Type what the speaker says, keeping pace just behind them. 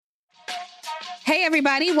Hey,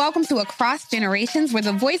 everybody. Welcome to Across Generations, where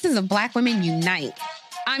the voices of Black women unite.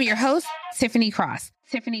 I'm your host, Tiffany Cross.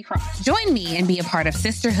 Join me and be a part of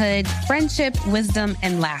sisterhood, friendship, wisdom,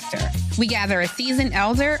 and laughter. We gather a seasoned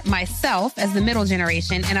elder, myself as the middle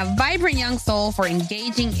generation, and a vibrant young soul for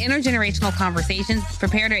engaging intergenerational conversations.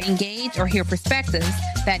 Prepare to engage or hear perspectives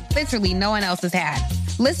that literally no one else has had.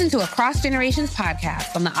 Listen to Across Generations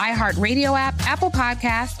podcast on the iHeartRadio app, Apple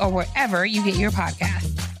Podcasts, or wherever you get your podcasts.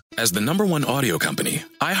 As the #1 audio company,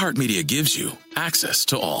 iHeartMedia gives you access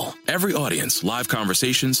to all. Every audience, live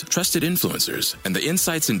conversations, trusted influencers, and the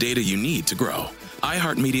insights and data you need to grow.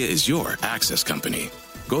 iHeartMedia is your access company.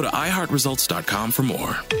 Go to iHeartResults.com for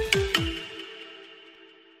more.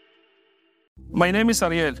 My name is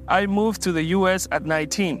Ariel. I moved to the U.S. at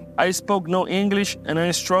 19. I spoke no English and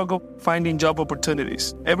I struggled finding job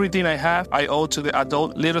opportunities. Everything I have, I owe to the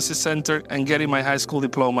Adult Literacy Center and getting my high school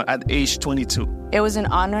diploma at age 22. It was an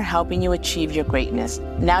honor helping you achieve your greatness.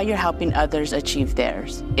 Now you're helping others achieve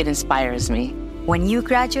theirs. It inspires me. When you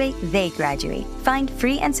graduate, they graduate. Find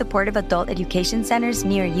free and supportive adult education centers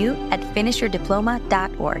near you at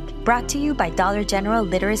finishyourdiploma.org. Brought to you by Dollar General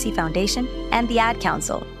Literacy Foundation and the Ad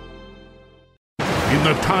Council. In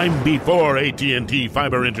the time before AT&T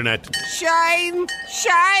fiber internet. Shame!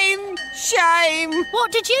 Shame! Shame!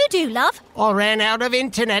 What did you do, love? I ran out of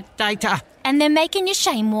internet data. And they're making you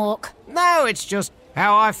shame walk. No, it's just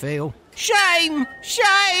how I feel. Shame!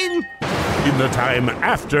 Shame! In the time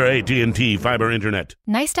after AT&T fiber internet.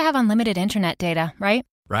 Nice to have unlimited internet data, right?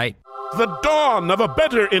 Right. The dawn of a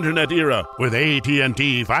better internet era with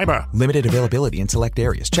AT&T fiber. Limited availability in select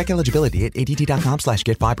areas. Check eligibility at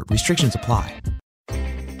att.com/getfiber. Restrictions apply.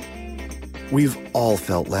 We've all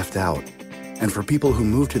felt left out. And for people who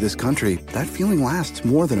move to this country, that feeling lasts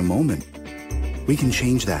more than a moment. We can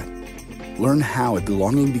change that. Learn how at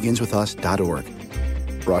belongingbeginswithus.org.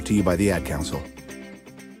 Brought to you by the Ad Council.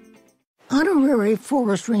 Honorary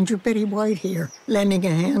Forest Ranger Betty White here, lending a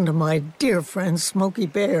hand to my dear friend Smokey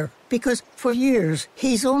Bear. Because for years,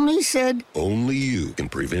 he's only said, only you can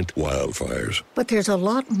prevent wildfires. But there's a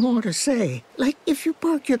lot more to say. Like if you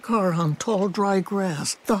park your car on tall, dry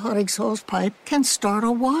grass, the hot exhaust pipe can start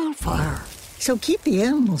a wildfire. So keep the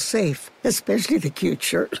animals safe, especially the cute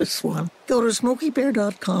shirtless one. Go to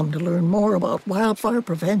SmokeyBear.com to learn more about wildfire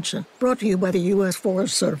prevention. Brought to you by the U.S.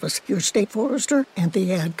 Forest Service, your state forester, and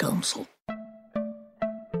the Ad Council.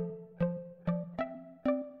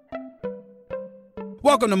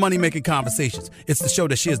 Welcome to Money Making Conversations. It's the show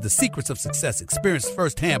that shares the secrets of success, experienced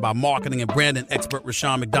firsthand by marketing and branding expert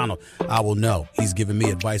Rashawn McDonald. I will know. He's given me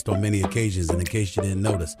advice on many occasions, and in case you didn't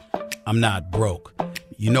notice, I'm not broke.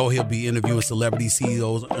 You know he'll be interviewing celebrity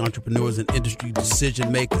CEOs, entrepreneurs, and industry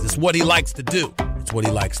decision makers. It's what he likes to do. It's what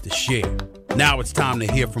he likes to share. Now it's time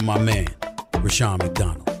to hear from my man, Rashawn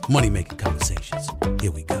McDonald. Money Making Conversations.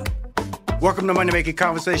 Here we go. Welcome to Money Making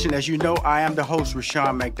Conversation. As you know, I am the host,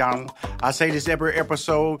 Rashawn McDonald. I say this every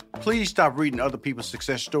episode. Please stop reading other people's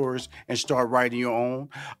success stories and start writing your own.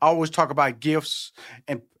 I always talk about gifts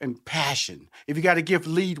and passion. If you got a gift,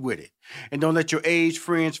 lead with it. And don't let your age,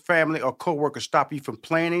 friends, family, or coworkers stop you from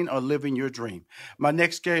planning or living your dream. My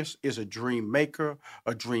next guest is a dream maker,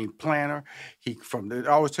 a dream planner. I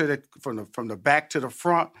always say that from the back to the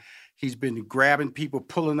front, he's been grabbing people,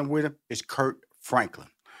 pulling them with him. It's Kirk Franklin.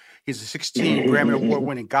 He's a 16 Grammy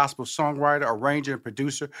Award-winning gospel songwriter, arranger, and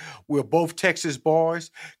producer. We're both Texas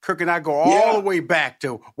boys. Kirk and I go all the way back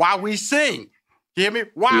to Why We Sing. You hear me?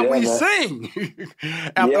 Why we sing.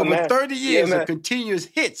 After over 30 years of continuous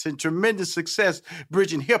hits and tremendous success,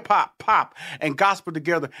 bridging hip-hop, pop, and gospel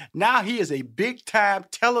together, now he is a big-time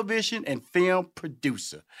television and film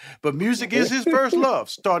producer. But music is his first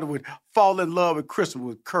love, started with Fall in Love with Christmas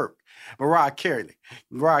with Kirk, Mariah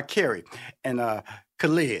Carey, and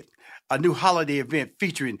Khalid. A new holiday event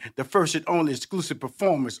featuring the first and only exclusive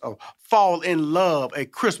performance of Fall in Love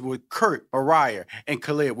at Christmas with Kirk, Mariah, and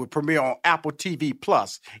Khalid will premiere on Apple TV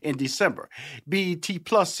Plus in December. BET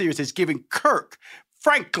Plus series is giving Kirk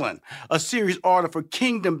Franklin, a series order for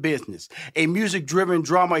Kingdom Business, a music-driven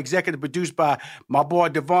drama executive produced by my boy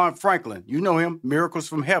Devon Franklin. You know him, Miracles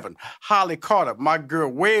from Heaven. Holly Carter, my girl,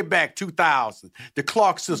 way back 2000. The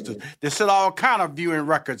Clark Sisters, they set all kind of viewing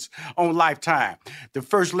records on Lifetime. The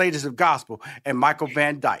First Ladies of Gospel, and Michael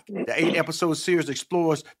Van Dyke. The 8-episode series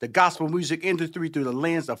explores the gospel music industry through the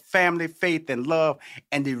lens of family, faith, and love,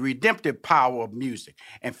 and the redemptive power of music.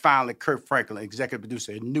 And finally, Kirk Franklin, executive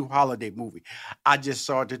producer, a new holiday movie. I just just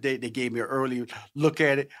saw it today. They gave me an early look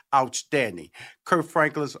at it. Outstanding. Kirk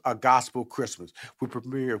Franklin's A Gospel Christmas,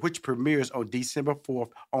 which premieres on December 4th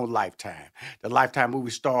on Lifetime. The Lifetime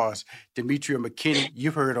movie stars Demetria McKinney.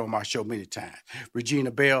 You've heard on my show many times.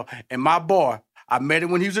 Regina Bell, and my boy, I met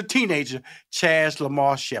him when he was a teenager, Chaz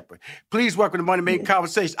Lamar Shepard. Please welcome to Money Making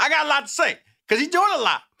Conversation. I got a lot to say because he's doing a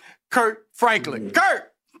lot. Kirk Franklin.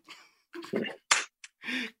 Kirk!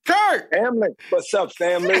 Family. What's up,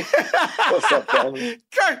 family? What's up, family?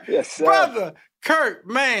 Kirk, yes, sir. Brother, Kirk,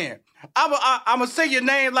 man. I'm going to say your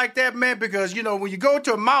name like that, man, because, you know, when you go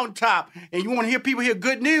to a mountaintop and you want to hear people hear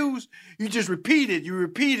good news, you just repeat it. You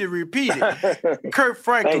repeat it. Kirk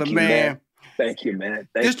Franklin, man. Thank you, man.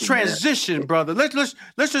 This transition, brother. Let's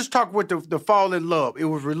just talk with the Fall in Love. It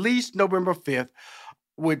was released November 5th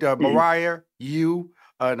with Mariah, you,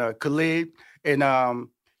 and Khalid, and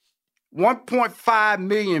 1.5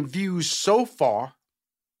 million views so far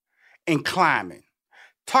and climbing.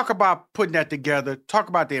 Talk about putting that together. Talk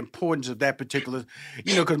about the importance of that particular,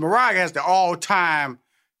 because Mariah has the all-time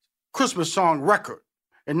Christmas song record.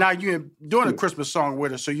 And now you're doing a Christmas song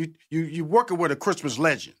with her, so you working with a Christmas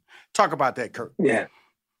legend. Talk about that, Kirk. Yeah,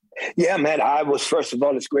 man. First of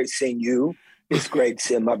all, it's great seeing you. It's great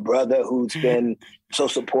seeing my brother who's been so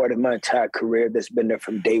supportive my entire career, that's been there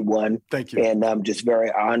from day one. Thank you. And I'm just very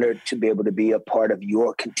honored to be able to be a part of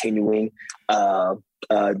your continuing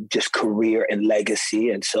just career and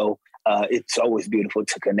legacy. And so it's always beautiful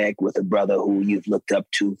to connect with a brother who you've looked up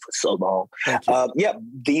to for so long.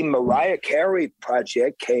 The Mariah Carey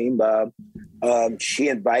project came. She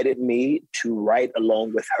invited me to write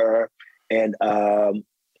along with her and her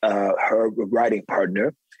writing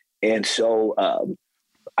partner. And so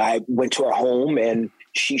I went to her home and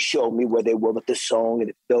she showed me where they were with the song, and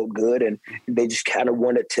it felt good. And they just kind of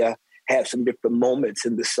wanted to have some different moments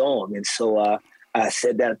in the song. And so I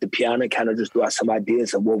sat down at the piano and kind of just threw out some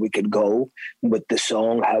ideas of where we could go with the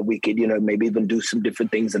song, how we could, maybe even do some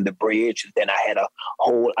different things in the bridge. And then I had a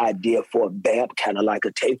whole idea for a vamp, kind of like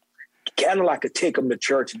a take them to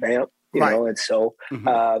church vamp, you know. And so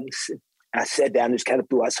I sat down and just kind of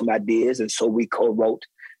threw out some ideas. And so we co-wrote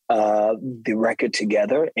the record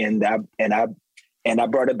together, and I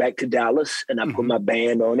brought it back to Dallas, and I put my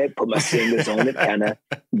band on it, put my singers on it, kind of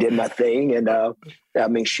did my thing. And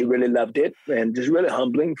she really loved it, and just really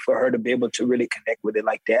humbling for her to be able to really connect with it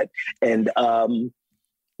like that. And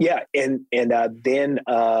then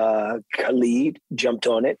Khalid jumped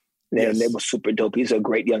on it, and it was super dope. He's a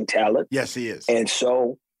great young talent. Yes, he is. And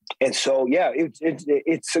so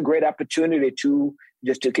it's a great opportunity to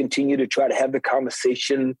continue to try to have the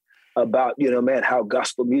conversation about, how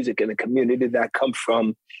gospel music and the community that I come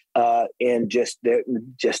from, and just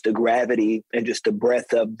the gravity and just the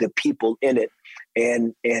breadth of the people in it,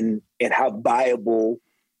 and how viable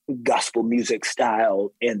gospel music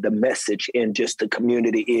style and the message and just the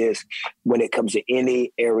community is when it comes to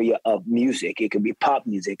any area of music. It can be pop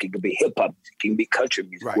music, it can be hip hop music, it can be country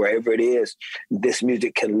music, wherever it is, this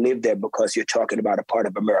music can live there because you're talking about a part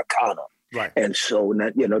of Americana. Right. And so,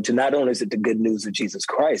 not only is it the good news of Jesus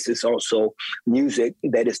Christ, it's also music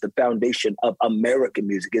that is the foundation of American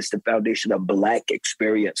music. It's the foundation of Black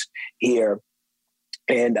experience here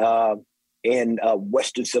and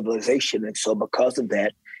Western civilization. And so because of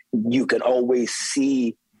that, you can always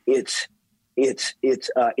see its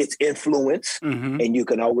influence, and you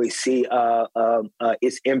can always see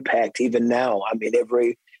its impact even now. I mean,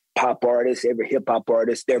 every pop artist, every hip hop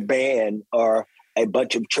artist, their band are a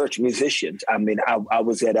bunch of church musicians. I mean, I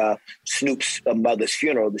was at Snoop's mother's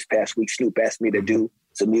funeral this past week. Snoop asked me to do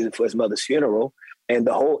some music for his mother's funeral, and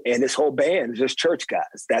his whole band is just church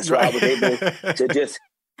guys. That's why I was able to just.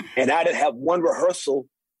 And I didn't have one rehearsal.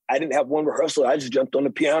 I just jumped on the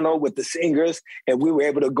piano with the singers, and we were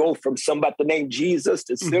able to go from Something About the Name Jesus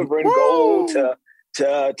to Silver and Gold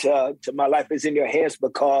to My Life Is in Your Hands,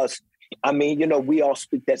 because we all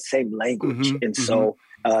speak that same language. And so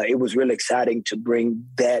it was really exciting to bring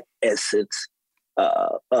that essence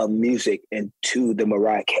of music into the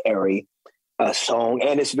Mariah Carey song.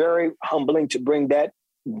 And it's very humbling to bring that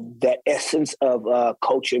essence of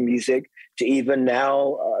culture music to even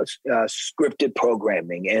now scripted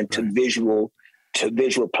programming and to visual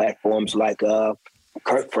platforms like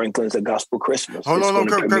Kirk Franklin's A Gospel Christmas. Hold on,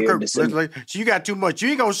 Kirk. So you got too much. You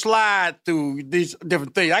ain't gonna slide through these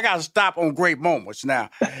different things. I gotta stop on great moments now.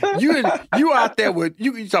 You out there with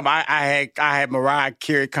you talking about I had Mariah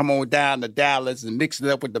Carey come on down to Dallas and mix it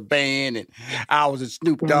up with the band, and I was a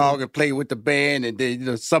Snoop Dogg and played with the band, and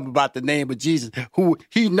then something about the name of Jesus, who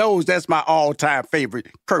he knows that's my all-time favorite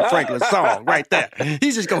Kirk Franklin song right there.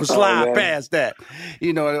 He's just gonna slide past that.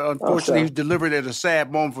 Unfortunately, he's delivered at a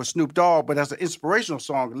sad moment for Snoop Dogg, but that's an inspirational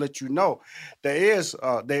song to let you know there is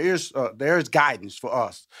guidance for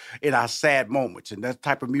us in our sad moments, and that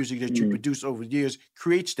type of music that you produce over the years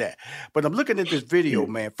creates that. But I'm looking at this video,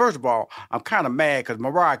 man. First of all, I'm kind of mad because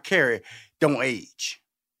Mariah Carey don't age.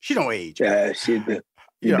 She don't age. Yeah, she's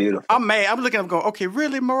beautiful. I'm mad. I'm looking at him going, okay,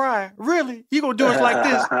 really, Mariah? Really? You gonna do us like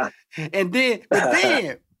this?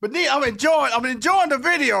 But then I'm enjoying the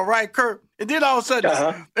video, right, Kirk? And then all of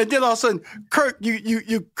a sudden, Kirk,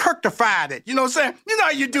 you Kirkified it. You know what I'm saying? You know how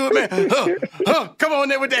you do it, man. Come on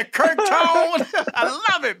there with that Kirk tone. I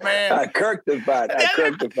love it, man. I Kirkified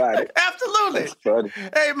it. Absolutely. That's funny.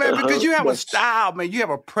 Hey, man, because you have a style, man. You have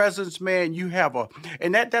a presence, man. You have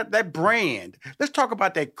and that brand. Let's talk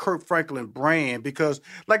about that Kirk Franklin brand, because,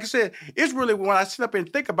 like I said, it's really, when I sit up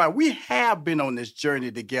and think about it, we have been on this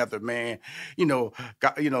journey together, man.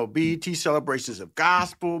 BET celebrations of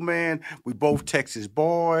gospel, man. We both Texas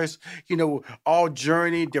boys, all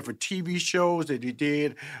journey, different TV shows that he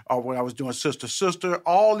did when I was doing Sister,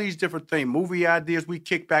 all these different things, movie ideas we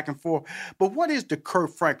kick back and forth. But what is the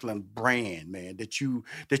Kirk Franklin brand, man, that you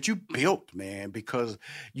built, man? Because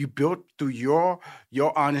you built through your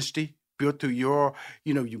honesty, built through your,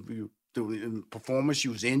 through performance.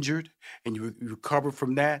 You was injured and you recovered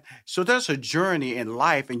from that. So that's a journey in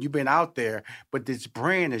life, and you've been out there, but this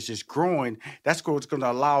brand is just growing. That's what's going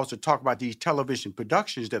to allow us to talk about these television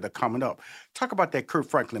productions that are coming up. Talk about that Kirk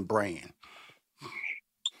Franklin brand.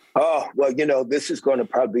 Oh, well, this is going to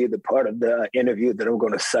probably be the part of the interview that I'm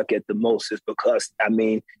going to suck at the most, is because,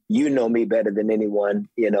 you know me better than anyone,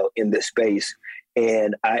 in this space.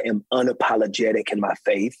 And I am unapologetic in my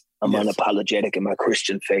faith. I'm unapologetic in my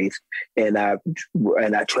Christian faith. And I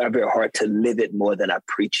try very hard to live it more than I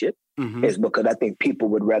preach it. Mm-hmm. It's because I think people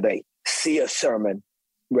would rather see a sermon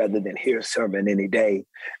rather than hear a sermon any day.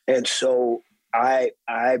 And so I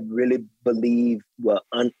really believe,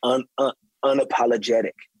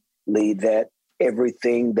 unapologetically, that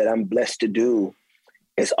everything that I'm blessed to do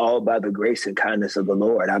is all by the grace and kindness of the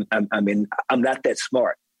Lord. I'm not that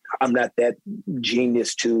smart. I'm not that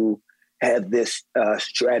genius to have this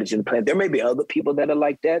strategy and plan. There may be other people that are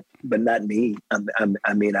like that, but not me.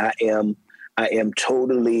 I am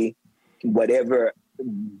totally whatever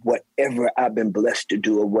I've been blessed to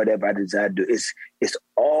do or whatever I desire to do. It's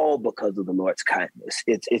all because of the Lord's kindness.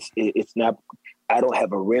 It's not. I don't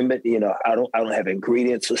have a remit. I don't have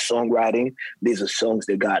ingredients of songwriting. These are songs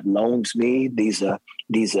that God loans me. These are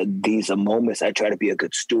moments I try to be a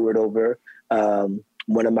good steward over.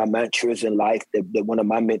 One of my mantras in life that one of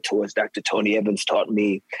my mentors, Dr. Tony Evans, taught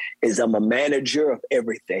me is I'm a manager of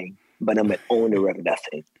everything, but I'm an owner of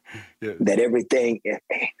nothing. Yes. That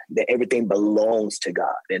everything belongs to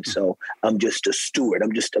God. And so I'm just a steward.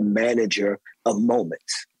 I'm just a manager of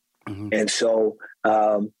moments. Mm-hmm. And so,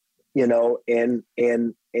 and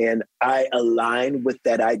I align with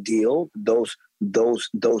that ideal. Those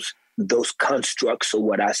constructs are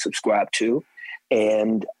what I subscribe to.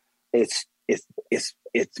 And it's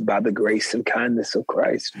by the grace and kindness of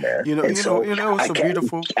Christ, man. It's so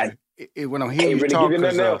beautiful. When I'm hearing you talk,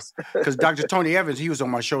 because Dr. Tony Evans, he was on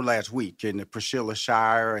my show last week, and Priscilla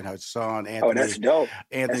Shire and her son Anthony. Oh, that's dope.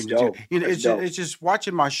 Anthony, that's dope. It's just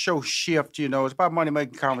watching my show shift. It's about money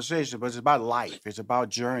making conversation, but it's about life. It's about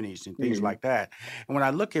journeys and things like that. And when I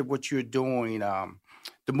look at what you're doing,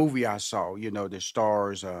 the movie I saw, that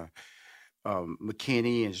stars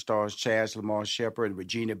McKinney and stars Chaz Lamar Shepard and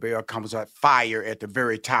Regina Bell, comes out fire at the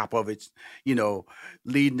very top of it,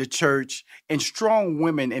 leading the church, and strong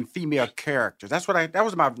women and female characters. That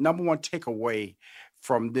was my number one takeaway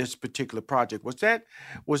from this particular project. Was that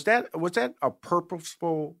a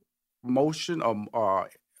purposeful motion or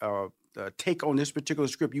take on this particular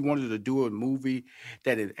script? You wanted to do a movie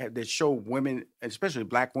that showed women, especially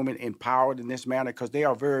Black women, empowered in this manner, because they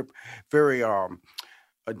are very, very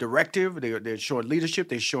directive. They're showing leadership.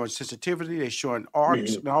 They're showing sensitivity. They're showing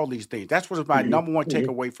arts and all these things. That's what my number one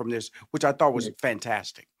takeaway from this, which I thought was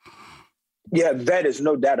fantastic. Yeah, that is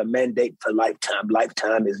no doubt a mandate for Lifetime.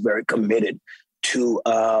 Lifetime is very committed to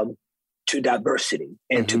diversity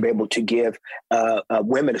and to be able to give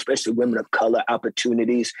women, especially women of color,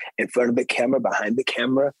 opportunities in front of the camera, behind the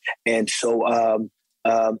camera. And so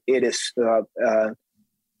it is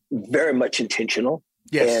very much intentional.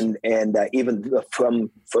 Yes. And even from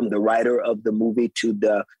the writer of the movie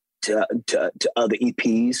to other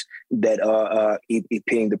EPs that are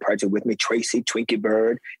EPing the project with me, Tracy Twinkie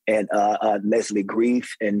Bird and Leslie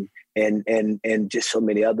Grief and just so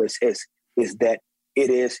many others, is that it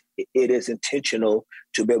is intentional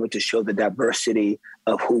to be able to show the diversity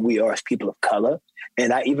of who we are as people of color.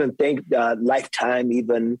 And I even think Lifetime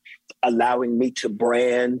even allowing me to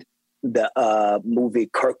brand the movie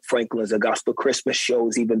Kirk Franklin's A Gospel Christmas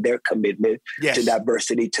shows even their commitment to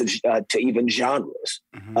diversity, to even genres,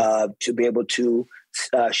 to be able to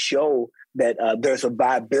show that there's a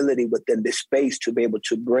viability within this space to be able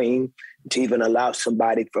to bring, to even allow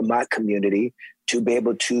somebody from my community to be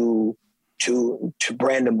able to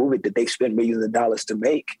brand a movie that they spent millions of dollars to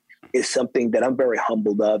make is something that I'm very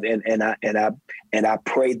humbled of, and I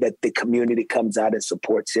pray that the community comes out and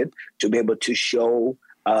supports it to be able to show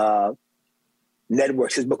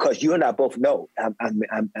networks. Is because you and I both know,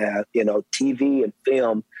 TV and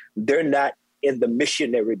film, they're not in the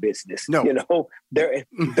missionary business. No, they're in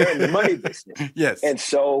the money business. Yes, and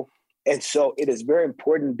so it is very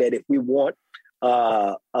important that if we want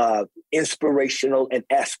inspirational and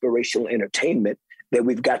aspirational entertainment, that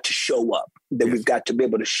we've got to show up, that we've got to be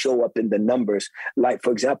able to show up in the numbers. Like,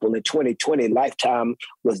 for example, in 2020, Lifetime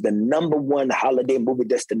was the #1 holiday movie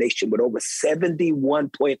destination with over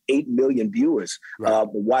 71.8 million viewers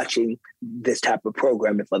watching this type of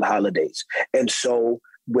programming for the holidays. And so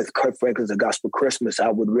with Kirk Franklin's A Gospel Christmas,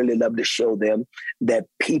 I would really love to show them that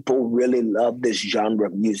people really love this genre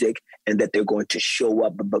of music and that they're going to show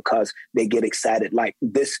up because they get excited. Like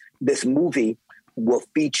this movie will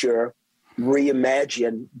feature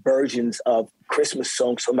reimagined versions of Christmas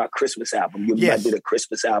songs from my Christmas album. I did a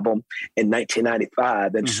Christmas album in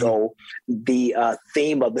 1995. And so the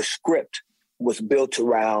theme of the script was built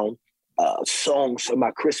around songs from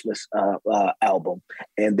my Christmas album.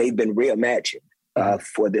 And they've been reimagined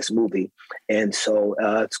for this movie. And so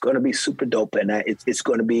it's going to be super dope. And it's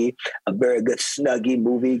going to be a very good snuggie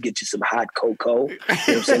movie. Get you some hot cocoa. You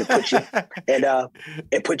know what I'm saying?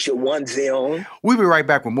 And put your onesie on. We'll be right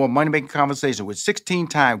back with more Money Making Conversation with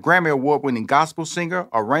 16-time Grammy Award-winning gospel singer,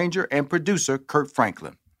 arranger, and producer Kirk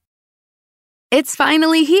Franklin. It's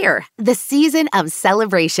finally here, the season of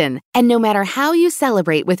celebration. And no matter how you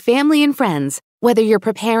celebrate with family and friends, whether you're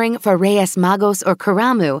preparing for Reyes Magos or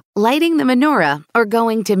Karamu, lighting the menorah, or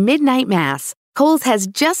going to midnight mass, Kohl's has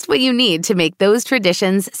just what you need to make those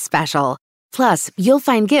traditions special. Plus, you'll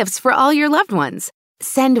find gifts for all your loved ones.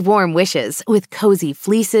 Send warm wishes with cozy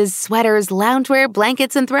fleeces, sweaters, loungewear,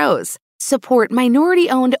 blankets, and throws. Support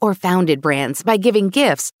minority-owned or founded brands by giving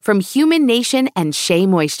gifts from Human Nation and Shea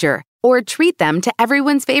Moisture. Or treat them to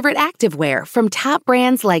everyone's favorite activewear from top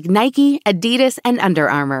brands like Nike, Adidas, and Under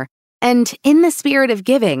Armour. And in the spirit of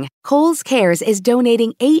giving, Kohl's Cares is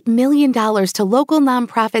donating $8 million to local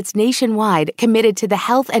nonprofits nationwide committed to the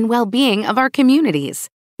health and well-being of our communities.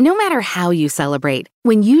 No matter how you celebrate,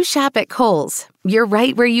 when you shop at Kohl's, you're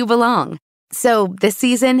right where you belong. So this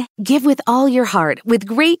season, give with all your heart with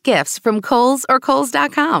great gifts from Kohl's or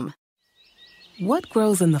Kohls.com. What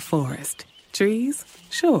grows in the forest? Trees?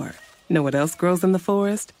 Sure. Know what else grows in the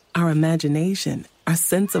forest? Our imagination, our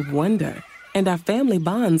sense of wonder. And our family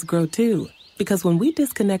bonds grow too, because when we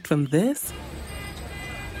disconnect from this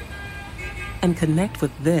and connect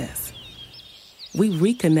with this, we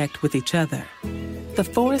reconnect with each other. The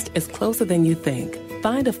forest is closer than you think.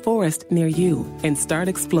 Find a forest near you and start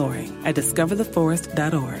exploring at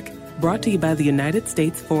discovertheforest.org. Brought to you by the United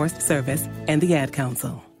States Forest Service and the Ad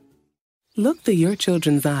Council. Look through your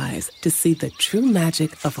children's eyes to see the true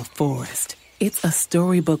magic of a forest. It's a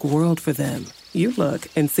storybook world for them. You look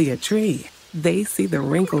and see a tree. They see the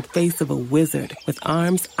wrinkled face of a wizard with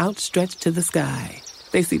arms outstretched to the sky.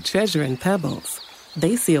 They see treasure in pebbles.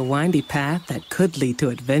 They see a windy path that could lead to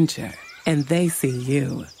adventure. And they see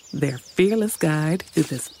you, their fearless guide through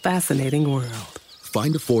this fascinating world.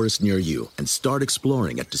 Find a forest near you and start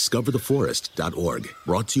exploring at discovertheforest.org.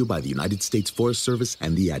 Brought to you by the United States Forest Service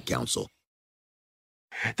and the Ad Council.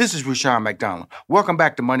 This is Rushion McDonald. Welcome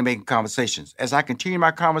back to Money Making Conversations as I continue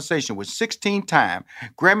my conversation with 16-time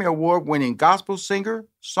Grammy Award-winning gospel singer,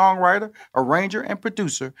 songwriter, arranger, and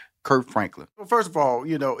producer Kirk Franklin. Well, first of all,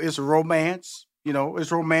 it's a romance.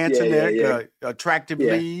 It's romance in there. Attractive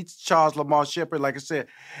leads. Charles Lamar Shepherd, like I said.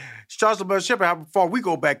 Charles Lamar Shepherd, before we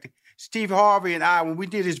go back to Steve Harvey and I, when we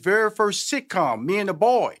did his very first sitcom, Me and the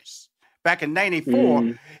Boys, back in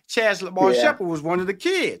 94, Chaz Lamar Shepherd was one of the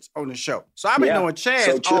kids on the show. So I've been knowing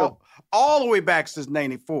Chaz all the way back since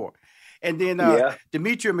 94. And then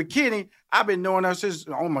Demetria McKinney, I've been knowing her since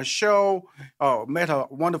on my show, met her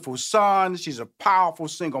wonderful son. She's a powerful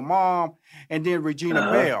single mom. And then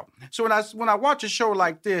Regina Bell. So when I watch a show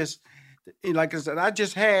like this, like I said, I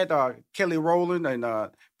just had Kelly Rowland and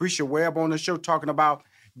Brisha Webb on the show talking about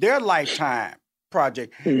their Lifetime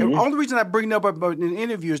project. The only reason I bring up about in the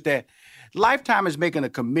interview is that Lifetime is making a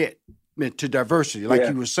commitment to diversity, like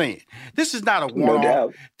you were saying. This is not a one-off. No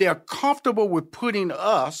doubt. They're comfortable with putting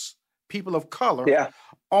us, people of color,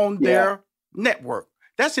 on their network.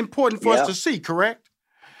 That's important for us to see, correct?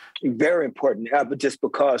 Very important, but just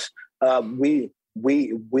because we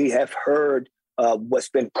have heard what's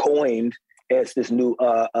been coined as this new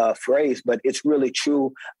phrase, but it's really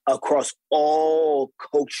true across all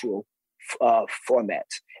cultural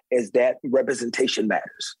formats, is that representation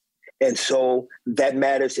matters. And so that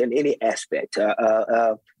matters in any aspect.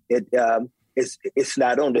 It's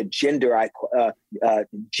not only gender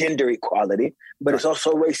equality, but it's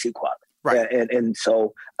also race equality. Right. And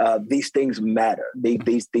so these things matter.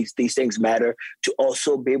 These things matter to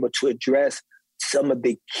also be able to address some of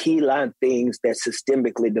the key line things that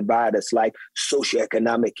systemically divide us, like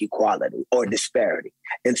socioeconomic equality or disparity.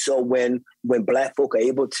 And so when Black folk are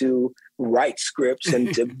able to write scripts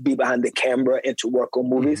and to be behind the camera and to work on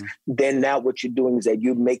movies, then now what you're doing is that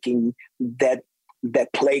you're making that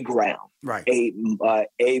playground a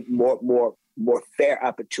more fair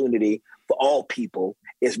opportunity for all people,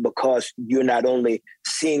 is because you're not only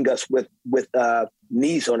seeing us with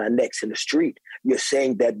knees on our necks in the street, you're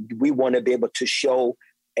saying that we want to be able to show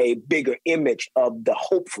a bigger image of the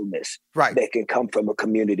hopefulness that can come from a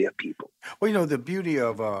community of people. Well, the beauty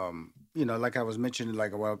of, like I was mentioning,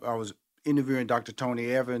 like I was interviewing Dr.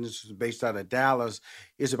 Tony Evans, based out of Dallas,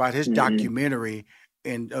 is about his documentary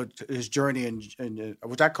and his journey, and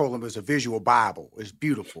which I call him as a visual Bible. It's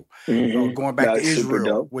beautiful. Going back to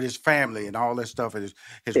Israel with his family and all that stuff. And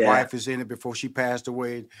his wife is in it before she passed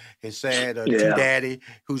away. His sad daddy,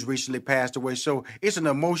 who's recently passed away. So it's an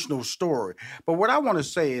emotional story. But what I want to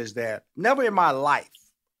say is that never in my life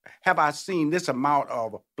have I seen this amount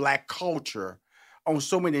of Black culture on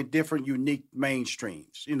so many different unique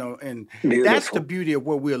mainstreams, and that's the beauty of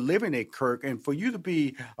where we're living at, Kirk. And for you to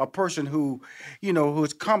be a person who,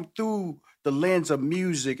 who's come through the lens of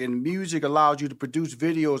music, and music allows you to produce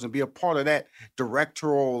videos and be a part of that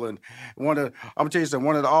directorial. And I'm gonna tell you something,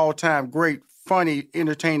 one of the all-time great, funny,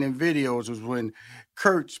 entertaining videos was when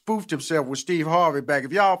Kurt spoofed himself with Steve Harvey back.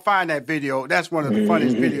 If y'all find that video, that's one of the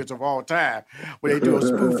funniest videos of all time, where they do a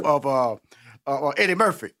spoof of Eddie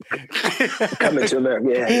Murphy. Coming to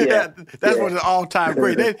America, that's one of the all-time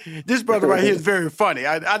great. This brother right here is very funny.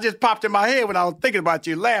 I just popped in my head when I was thinking about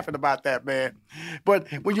you, laughing about that, man. But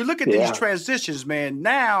when you look at these transitions, man,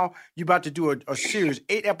 now you're about to do a series,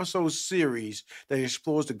 8-episode series that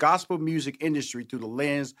explores the gospel music industry through the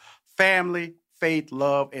lens family, faith,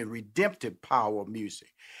 love, and redemptive power of music.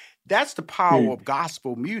 That's the power of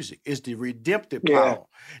gospel music, is the redemptive power.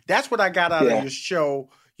 That's what I got out of your show,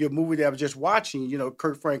 your movie that I was just watching,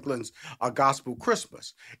 Kirk Franklin's Gospel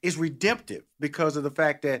Christmas. Is redemptive because of the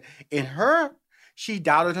fact that in her, she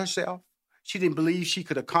doubted herself. She didn't believe she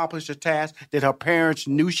could accomplish a task that her parents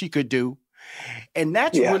knew she could do. And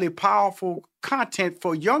that's really powerful content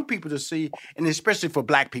for young people to see, and especially for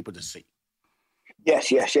Black people to see.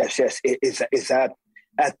 Yes. I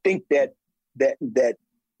think that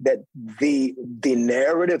the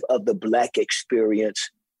narrative of the Black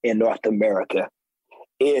experience in North America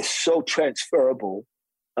is so transferable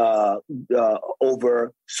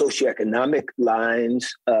over socioeconomic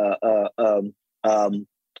lines,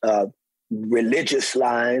 religious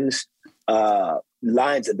lines,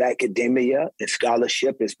 lines of academia and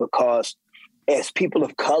scholarship, is because as people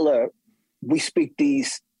of color, we speak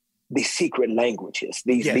these secret languages,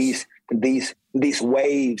 these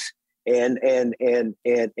waves and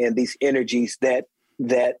these energies that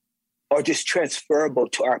are just transferable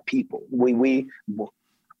to our people. We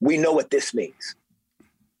know what this means.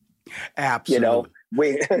 Absolutely.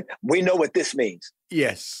 We know what this means.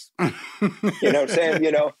 Yes. You know what I'm saying?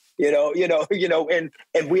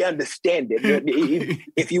 And we understand it.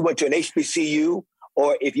 If you went to an HBCU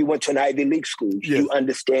or if you went to an Ivy League school, you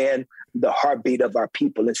understand the heartbeat of our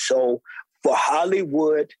people. And so for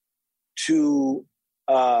Hollywood to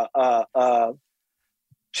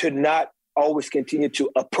not always continue to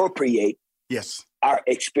appropriate our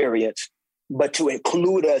experience, but to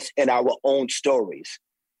include us in our own stories,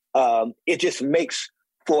 it just makes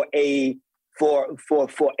for a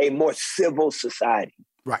more civil society.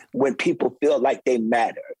 Right. When people feel like they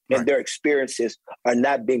matter and their experiences are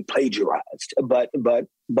not being plagiarized, but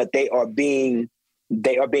they are being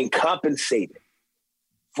compensated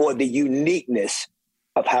for the uniqueness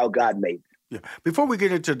how God made it. Yeah. Before we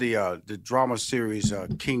get into the drama series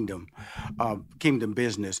Kingdom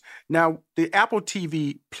Business, now the Apple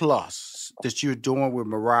TV Plus that you're doing with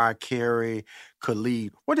Mariah Carey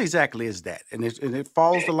Khalid, what exactly is that? And it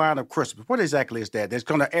follows the line of Christmas. What exactly is that? That's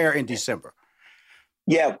going to air in December.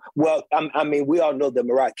 Yeah, well, I mean, we all know that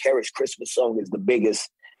Mariah Carey's Christmas song is the biggest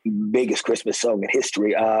Christmas song in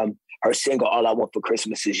history. Her single, All I Want for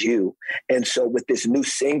Christmas Is You. And so with this new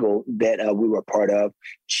single that we were part of,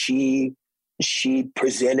 she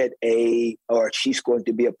presented she's going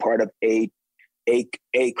to be a part of a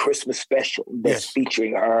Christmas special that's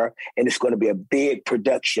featuring her. And it's going to be a big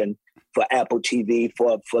production for Apple TV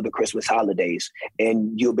for the Christmas holidays.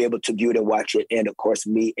 And you'll be able to view it and watch it. And of course,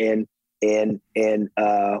 me and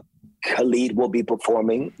Khalid will be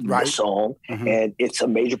performing the song, and it's a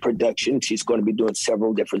major production. She's going to be doing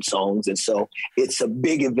several different songs, and so it's a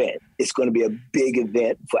big event. It's going to be a big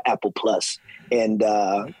event for Apple Plus, and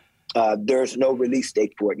there's no release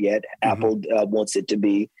date for it yet. Apple wants it to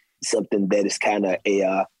be something that is kind of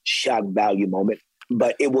a shock value moment,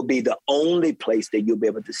 but it will be the only place that you'll be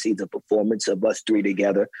able to see the performance of us three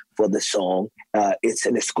together for the song. It's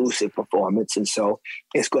an exclusive performance. And so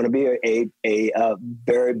it's going to be a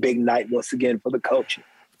very big night once again for the culture.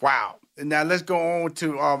 Wow. And now let's go on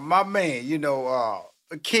to my man,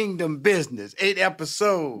 Kingdom Business, 8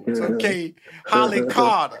 episodes. Okay. Holly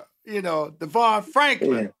Carter, Devon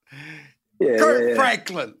Franklin, Kirk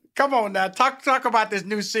Franklin. Come on now. Talk about this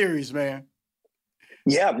new series, man.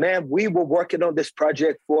 Yeah, man, we were working on this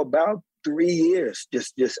project for about 3 years,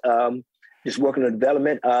 just working on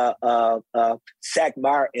development.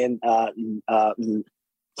 Sackmeyer and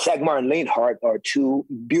Leanhart are two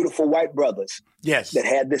beautiful white brothers. Yes, that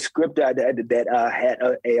had this script that had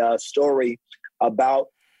a story about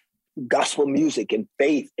gospel music and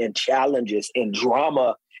faith and challenges and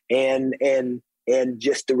drama and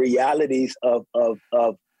just the realities of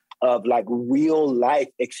like real life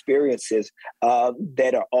experiences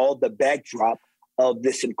that are all the backdrop of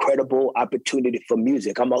this incredible opportunity for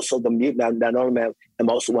music. I'm also not only I'm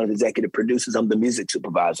also one of the executive producers, I'm the music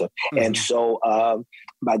supervisor. And so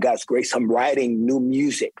by God's grace, I'm writing new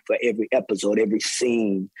music for every episode, every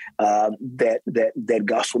scene that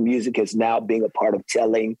gospel music is now being a part of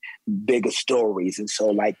telling bigger stories. And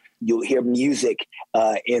so like you'll hear music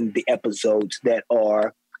in the episodes that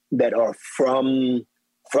are from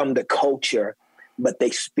the culture, but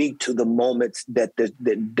they speak to the moments that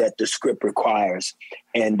the script requires.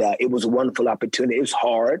 And it was a wonderful opportunity. It was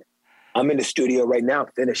hard. I'm in the studio right now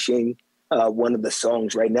finishing one of the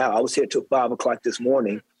songs right now. I was here till 5:00 this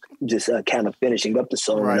morning, just kind of finishing up the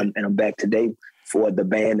song. Right. And I'm back today for the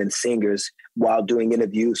band and singers while doing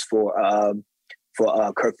interviews for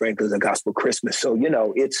Kirk Franklin's A Gospel Christmas. So,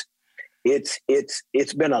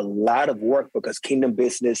 it's been a lot of work because Kingdom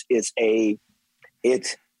Business is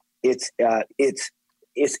it's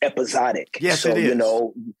episodic. Yes, so, it is.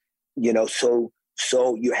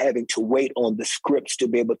 So you're having to wait on the scripts to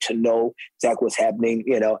be able to know exactly what's happening,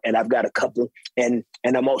 and I've got a couple, and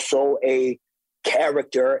I'm also a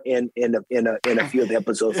character in a few of the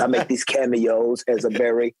episodes. I make these cameos as a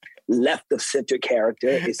very left of center character.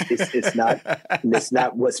 It's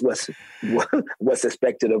not what's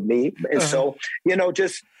expected of me. And so,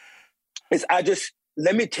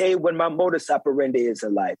 let me tell you what my modus operandi is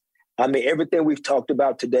in life. I mean, everything we've talked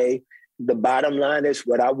about today, the bottom line is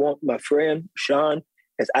what I want, my friend, Sean,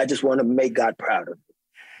 is I just want to make God proud of me.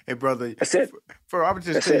 Hey, brother. That's it. I would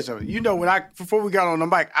just tell you something. Before we got on the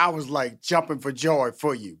mic, I was like jumping for joy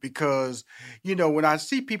for you because, when I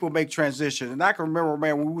see people make transition, and I can remember,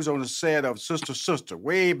 man, when we was on the set of Sister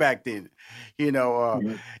way back then, and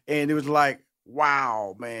it was like,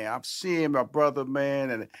 wow, man, I'm seeing my brother,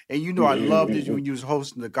 man. And I loved it when you was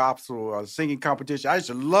hosting the gospel singing competition. I used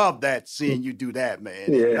to love that, seeing you do that,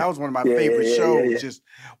 man. Yeah. That was one of my favorite shows, just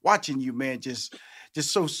watching you, man, just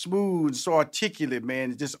so smooth, so articulate,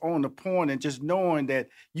 man, just on the point and just knowing that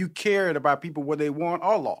you cared about people, whether they won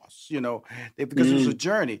or lost, because it was a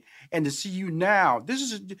journey. And to see you now,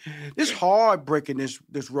 this hard breaking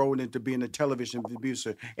this road into being a television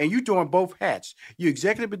producer. And you're doing both hats. You're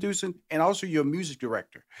executive producing and also you're a music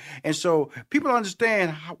director. And so people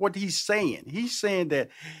understand what he's saying. He's saying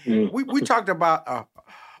that we talked about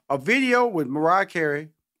a video with Mariah Carey,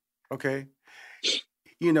 okay,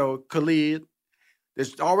 Khalid.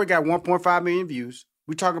 It's already got 1.5 million views.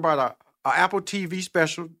 We talk about a Apple TV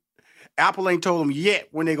special. Apple ain't told them yet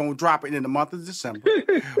when they're going to drop it in the month of December.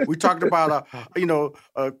 We talked about,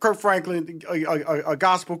 Kirk Franklin, a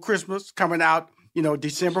Gospel Christmas coming out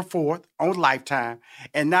December 4th on Lifetime.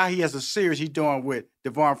 And now he has a series he's doing with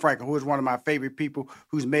Devon Franklin, who is one of my favorite people,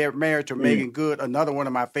 who's married to Megan Good, another one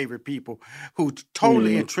of my favorite people, who's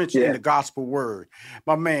totally entrenched in the gospel word.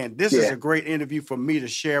 My man, this is a great interview for me to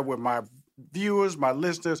share with my viewers, my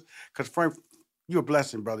listeners, because Frank, you're a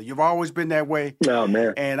blessing, brother. You've always been that way. Oh,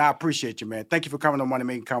 man. And I appreciate you, man. Thank you for coming on Money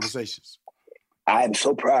Making Conversations. I am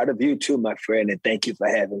so proud of you too, my friend, and thank you for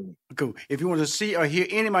having me. Cool. If you want to see or hear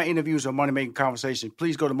any of my interviews on Money Making Conversation,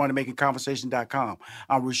 please go to moneymakingconversation.com.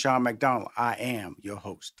 I'm Rushion McDonald. I am your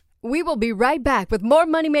host. We will be right back with more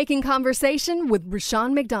Money Making Conversation with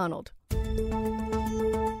Rushion McDonald.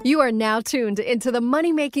 You are now tuned into the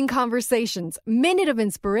Money Making Conversations Minute of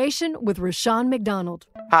Inspiration with Rushion McDonald.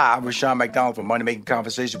 Hi, I'm Rushion McDonald for Money Making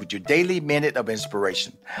Conversation with your daily minute of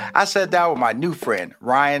inspiration. I sat down with my new friend,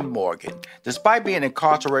 Ryan Morgan. Despite being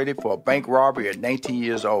incarcerated for a bank robbery at 19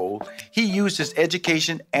 years old, he used his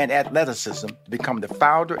education and athleticism to become the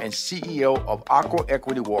founder and CEO of Aqua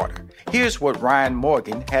Equity Water. Here's what Ryan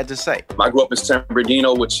Morgan had to say. I grew up in San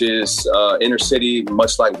Bernardino, which is inner city,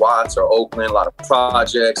 much like Watts or Oakland, a lot of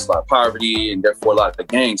projects, a lot of poverty, and therefore a lot of the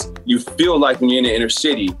gangs. You feel like when you're in the inner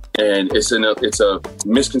city, and it's a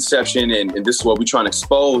misconception, and this is what we're trying to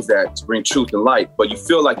expose, that to bring truth and light. But you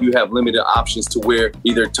feel like you have limited options to where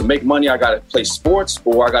either to make money, I got to play sports,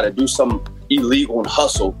 or I got to do something illegal and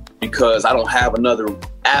hustle because I don't have another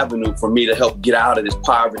avenue for me to help get out of this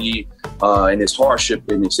poverty and this hardship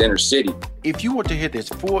in this inner city. If you want to hear this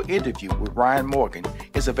full interview with Ryan Morgan,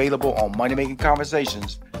 it's available on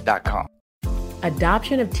moneymakingconversations.com.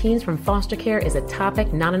 Adoption of teens from foster care is a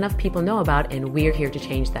topic not enough people know about, and we're here to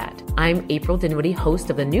change that. I'm April Dinwiddie, host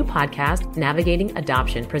of the new podcast, Navigating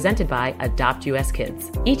Adoption, presented by Adopt US Kids.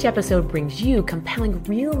 Each episode brings you compelling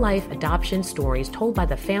real-life adoption stories told by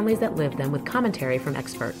the families that live them with commentary from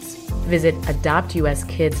experts. Visit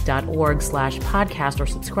adoptuskids.org/podcast or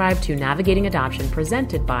subscribe to Navigating Adoption,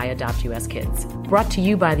 presented by Adopt US Kids. Brought to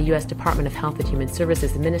you by the U.S. Department of Health and Human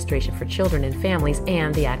Services Administration for Children and Families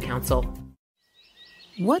and the Ad Council.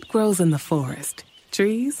 What grows in the forest?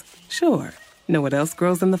 Trees? Sure. Know what else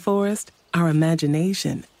grows in the forest? Our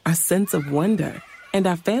imagination, our sense of wonder, and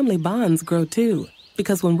our family bonds grow too.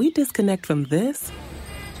 Because when we disconnect from this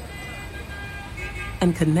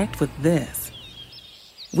and connect with this,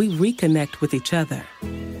 we reconnect with each other.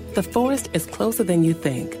 The forest is closer than you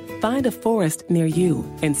think. Find a forest near you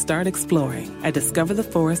and start exploring at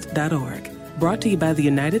discovertheforest.org. Brought to you by the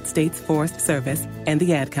United States Forest Service and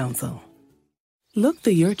the Ad Council. Look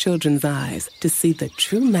through your children's eyes to see the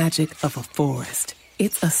true magic of a forest.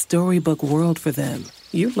 It's a storybook world for them.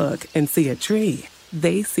 You look and see a tree.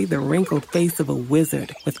 They see the wrinkled face of a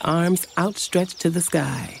wizard with arms outstretched to the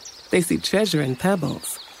sky. They see treasure in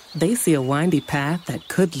pebbles. They see a windy path that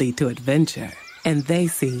could lead to adventure. And they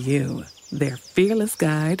see you, their fearless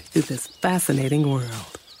guide through this fascinating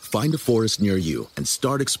world. Find a forest near you and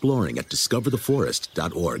start exploring at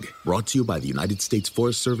discovertheforest.org. Brought to you by the United States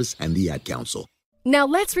Forest Service and the Ad Council. Now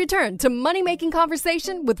let's return to Money Making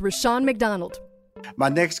Conversation with Rushion McDonald. My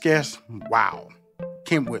next guest, wow,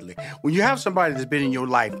 Kym Whitley. When you have somebody that's been in your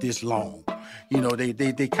life this long, they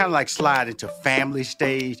kind of like slide into family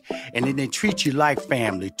stage, and then they treat you like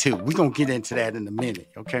family too. We're going to get into that in a minute,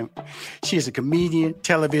 okay? She is a comedian,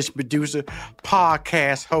 television producer,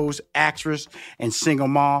 podcast host, actress, and single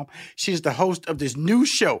mom. She's the host of this new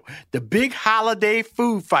show, The Big Holiday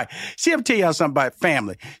Food Fight. See, I'm tell y'all something about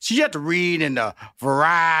family. So you have to read in the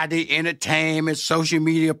variety, entertainment, social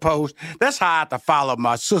media posts. That's how I have to follow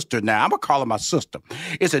my sister now. I'm going to call her my sister.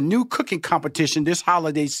 It's a new cooking competition this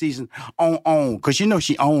holiday season on because she know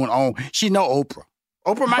she know Oprah.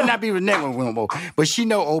 Oprah might not be the network with them, but she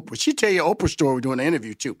know Oprah. She tell you Oprah's story during the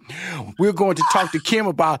interview, too. We're going to talk to Kym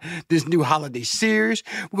about this new holiday series.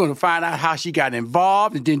 We're going to find out how she got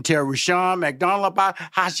involved and then tell Rushion McDonald about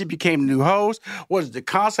how she became the new host. What is the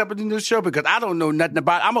concept of the new show? Because I don't know nothing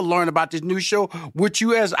about it. I'm going to learn about this new show with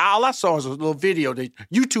you as all I saw was a little video, the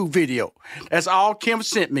YouTube video. That's all Kym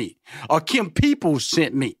sent me, or Kym people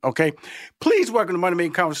sent me, okay? Please welcome to Money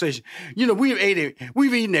Making Conversation. We've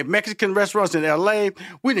eaten at Mexican restaurants in L.A.,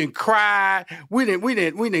 we didn't cry. We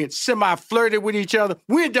didn't semi-flirted with each other.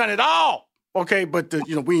 We ain't done it all. Okay, but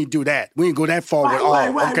we ain't do that. We ain't go that far with all.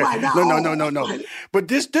 Okay, no. But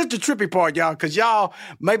this the trippy part, y'all, because y'all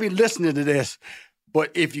may be listening to this.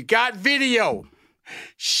 But if you got video,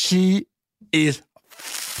 she is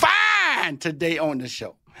fine today on the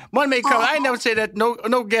show. Money Making Conversation. I ain't never said that.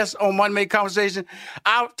 No guests on Money Making Conversation.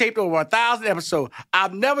 I've taped over 1,000 episodes.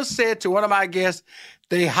 I've never said to one of my guests,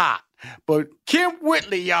 they hot. But Kym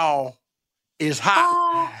Whitley, y'all, is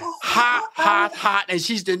hot. And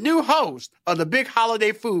she's the new host of the Big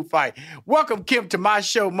Holiday Food Fight. Welcome, Kym, to my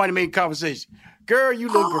show, Money Making Conversation. Girl, you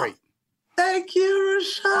look great. Thank you,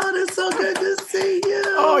 Rashawn. It's so good to see you.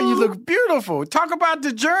 Oh, you look beautiful. Talk about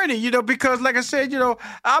the journey, because like I said,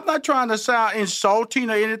 I'm not trying to sound insulting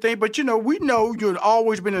or anything, but, we know you've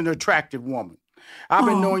always been an attractive woman. I've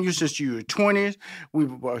been knowing you since you were 20s. We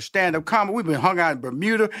were stand-up comedy. We've been hung out in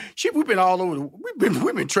Bermuda. We've been all over. We've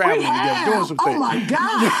been traveling together, doing some things. Oh my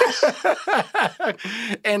gosh!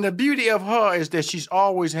 And the beauty of her is that she's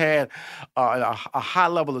always had a high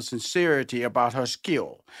level of sincerity about her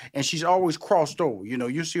skill, and she's always crossed over.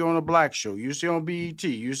 You see her on a Black show, you see her on BET,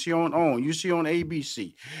 you see her on OWN, you see her on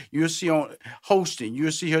ABC, you see her on hosting, you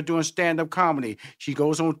see her doing stand-up comedy. She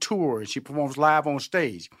goes on tour and she performs live on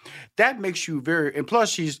stage. That makes you very. And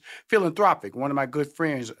plus, she's philanthropic. One of my good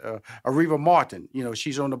friends, Ariva Martin,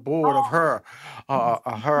 she's on the board of her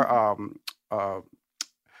autism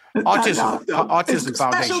foundation.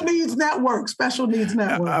 Special Needs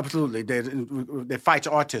Network. Absolutely. They fight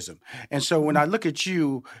autism. And so when I look at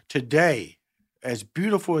you today, as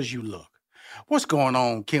beautiful as you look, what's going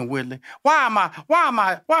on, Kym Whitley? Why am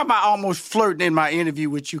I almost flirting in my interview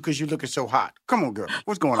with you because you're looking so hot? Come on, girl.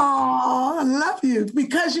 What's going on? Oh, I love you.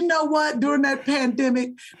 Because you know what? During that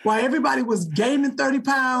pandemic, while everybody was gaining 30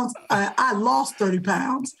 pounds, I lost 30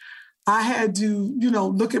 pounds. I had to,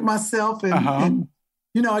 look at myself and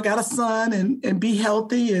I got a son and be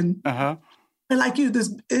healthy and like you,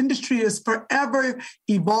 this industry is forever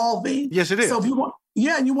evolving. Yes, it is. So if you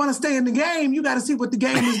want to stay in the game, you got to see what the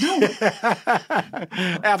game is doing.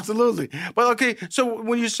 Absolutely. But okay, so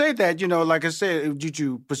when you say that, like I said, did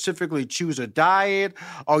you specifically choose a diet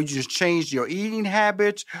or you just changed your eating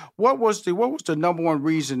habits? What was the number one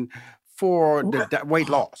reason for the weight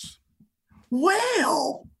loss?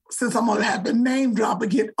 Well, since I'm going to have to name drop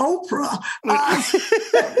again, Oprah. Yes.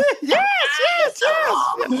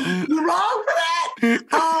 You're wrong for that.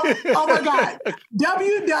 Oh my God.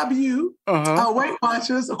 WW Weight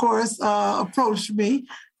Watchers, of course, approached me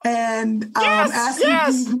and asked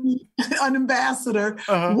me to be an ambassador.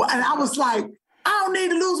 And I was like, I don't need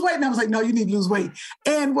to lose weight. And I was like, no, you need to lose weight.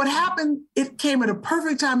 And what happened, it came at a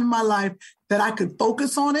perfect time in my life that I could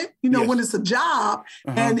focus on it, when it's a job.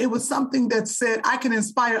 And it was something that said I can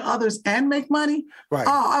inspire others and make money. Right.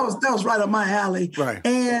 Oh, that was right up my alley. Right.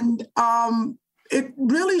 And it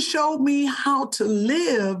really showed me how to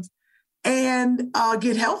live and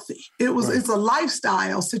get healthy. It's a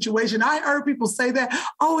lifestyle situation. I heard people say that,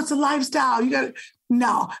 it's a lifestyle. You got to.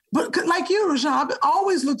 No, but like you, Rashawn, I've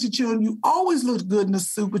always looked at you and you always looked good in the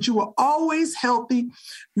suit, but you were always healthy.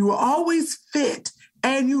 You were always fit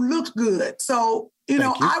and you looked good. So,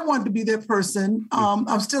 I wanted to be that person.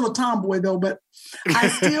 I'm still a tomboy though, but I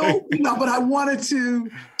still, but I wanted to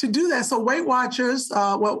do that. So Weight Watchers,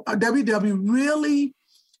 WW really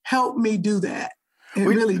helped me do that. It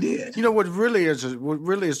really did. What really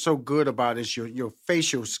is so good about it is your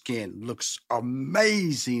facial skin looks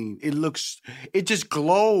amazing. It just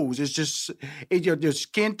glows. It's just your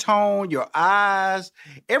skin tone, your eyes,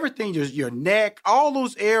 everything, your neck, all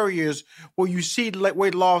those areas where you see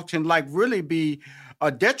weight loss can really be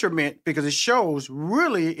a detriment because it shows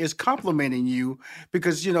really is complimenting you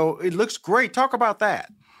because, it looks great. Talk about that.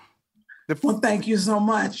 Well, thank you so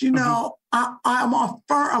much. I'm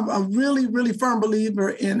a really, really firm believer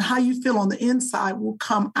in how you feel on the inside will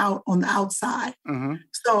come out on the outside.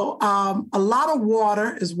 So a lot of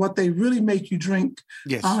water is what they really make you drink.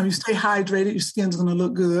 Yes. You stay hydrated, your skin's going to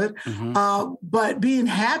look good. But being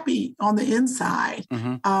happy on the inside,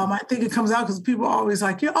 I think it comes out because people are always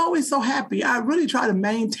like, you're always so happy. I really try to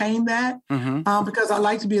maintain that because I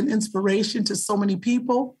like to be an inspiration to so many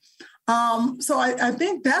people. So I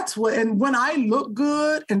think that's and when I look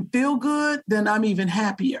good and feel good, then I'm even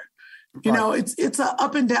happier. It's an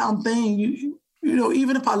up and down thing.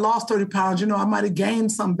 Even if I lost 30 pounds, I might have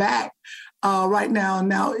gained some back right now. And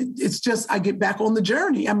now it's just, I get back on the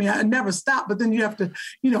journey. I mean, I never stop, but then you have to,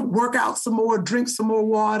 work out some more, drink some more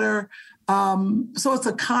water. So it's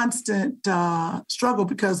a constant struggle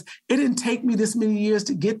because it didn't take me this many years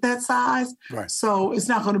to get that size. Right. So it's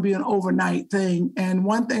not going to be an overnight thing. And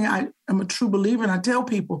one thing I am a true believer, and I tell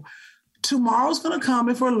people, tomorrow's going to come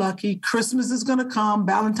if we're lucky. Christmas is going to come.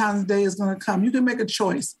 Valentine's Day is going to come. You can make a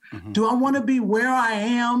choice. Do I want to be where I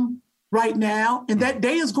am right now? And that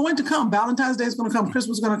day is going to come. Valentine's Day is going to come.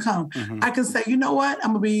 Christmas is going to come. I can say, you know what?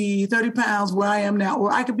 I'm going to be 30 pounds where I am now,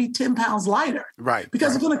 or I could be 10 pounds lighter. Right.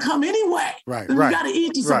 Because it's going to come anyway. Right. You got to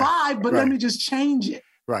eat to survive, but let me just change it.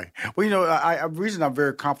 Right. Well, the reason I'm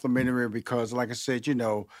very complimentary because, like I said,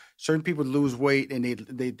 certain people lose weight and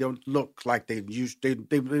they don't look like they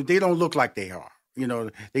don't look like they are.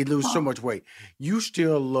 They lose so much weight. You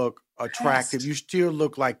still look attractive. You still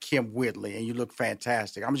look like Kym Whitley, and you look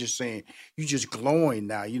fantastic. I'm just saying, you just glowing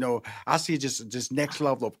now. I see just next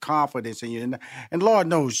level of confidence in you, and Lord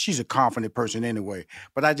knows she's a confident person anyway.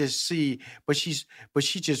 But I just see, but she's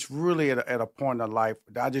just really at a point in life.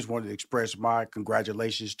 I just wanted to express my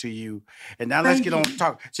congratulations to you. And now let's get on to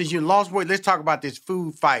talk. Since you lost weight, let's talk about this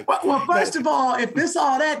food fight. Well, first of all, if this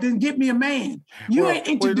all that, then get me a man. You ain't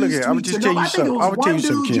introduced me to no. I think it was one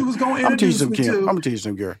dude you was going to introduce me to. I'm gonna tell you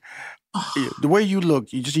something, girl. The way you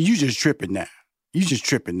look, you just tripping now. You just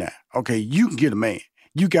tripping now. Okay, you can get a man.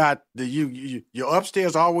 You got your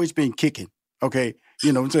upstairs always been kicking. Okay,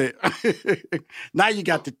 you know what I'm saying? Now you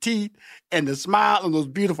got the teeth and the smile and those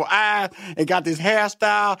beautiful eyes and got this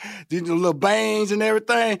hairstyle, these little bangs and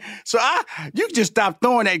everything. So you can just stop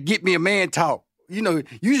throwing that get me a man talk. You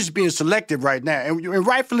just being selective right now, and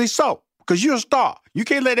rightfully so. Because you're a star. You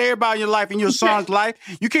can't let everybody in your life, in your son's life,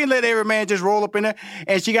 you can't let every man just roll up in there.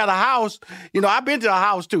 And she got a house. I've been to a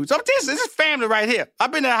house too. So this is family right here.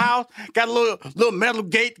 I've been to a house, got a little metal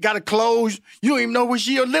gate, got it closed. You don't even know where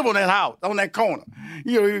she'll live on that house, on that corner.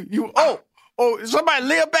 Somebody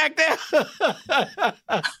live back there?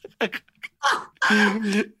 She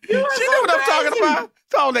knew what I'm talking about.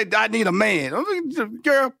 So I need a man.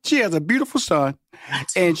 Girl, she has a beautiful son.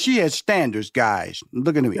 And she has standards, guys.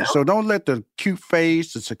 Look at me. Yep. So don't let the cute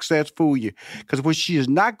face, the success fool you. Because what she is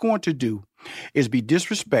not going to do is be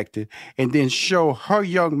disrespected and then show her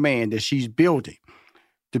young man that she's building.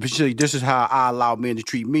 To say, this is how I allow men to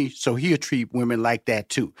treat me, so he'll treat women like that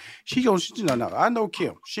too. No, I know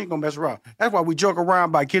Kym. She ain't gonna mess around. That's why we joke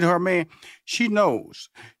around by getting her man. She knows.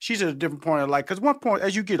 She's at a different point in life. Because one point,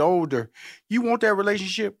 as you get older, you want that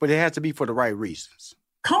relationship, but it has to be for the right reasons.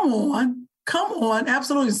 Come on,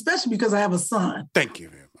 absolutely, especially because I have a son. Thank you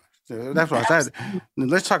very much. So that's what I said.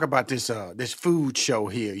 Let's talk about this food show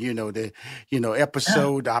here.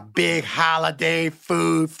 Episode, our big holiday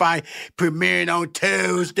food fight premiering on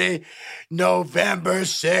Tuesday, November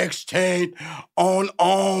 16th on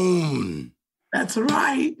OWN. That's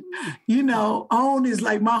right. OWN is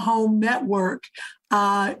like my home network.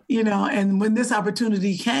 And when this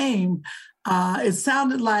opportunity came, it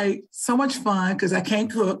sounded like so much fun because I can't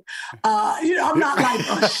cook. I'm not like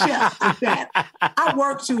a chef like that. I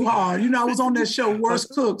work too hard. I was on that show, Worst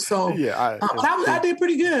Cook. So yeah, I did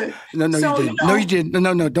pretty good. No, you didn't. No, you didn't.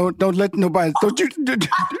 No. Don't let nobody. Don't you?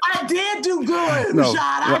 I did do good, Rashad.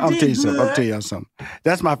 I'll tell you something.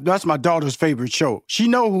 That's my daughter's favorite show. She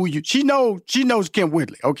knows Kym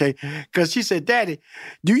Whitley. Okay, because she said, "Daddy,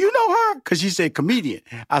 do you know her?" Because she said comedian.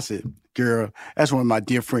 I said, girl, that's one of my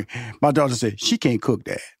dear friends. My daughter said, she can't cook,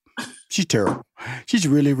 Dad. She's terrible. She's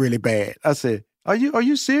really, really bad. I said, are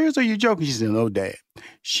you serious or are you joking? She said, no, Dad.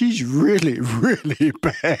 She's really, really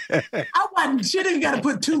bad. She didn't got to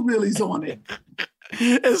put two reallys on it.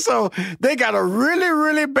 And so they got a really,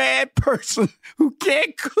 really bad person who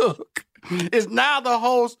can't cook. Is now the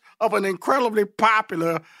host of an incredibly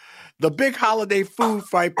popular, the big holiday food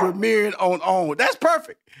fight premiering on OWN. That's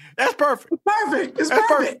perfect. It's perfect.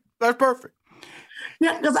 That's perfect.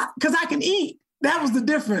 Yeah, because I can eat. That was the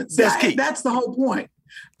difference. That's key. That's the whole point.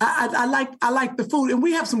 I like the food, and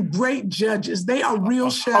we have some great judges. They are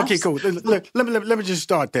real chefs. Okay, cool. Let me just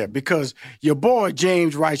start there because your boy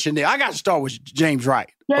James Wright Chanel. I got to start with James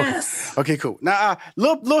Wright. Yes. Okay, cool. Now,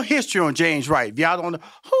 little history on James Wright. If y'all don't know,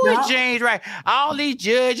 who is James Wright? All these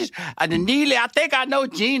judges, the Neely, I think I know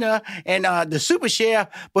Gina and the Super Chef,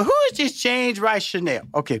 but who is this James Wright Chanel?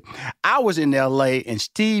 Okay, I was in L.A. and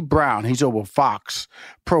Steve Brown, he's over Fox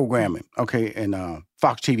programming, okay, and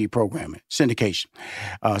Fox TV programming, syndication,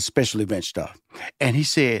 special event stuff. And he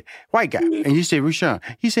said, white guy, and he said, Rushion,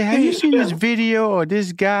 he said, have you seen this video of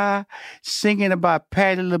this guy singing about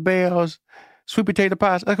Patti LaBelle's sweet potato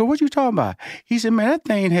pies? I go, what you talking about? He said, man, that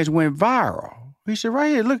thing has went viral. He said, right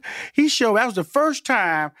here, look. He showed, that was the first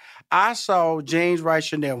time I saw James Wright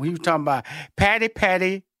Chanel when he was talking about Patti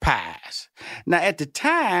pies. Now, at the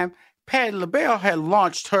time, Patti LaBelle had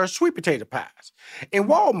launched her sweet potato pies in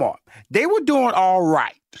Walmart. They were doing all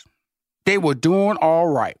right.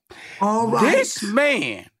 All right. This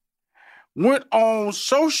man went on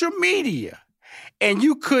social media and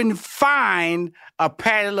you couldn't find a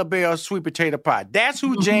Patti LaBelle sweet potato pie. That's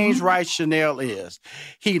who James Rice Chanel is.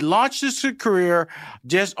 He launched his career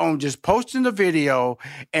just posting the video,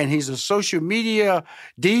 and he's a social media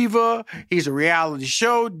diva. He's a reality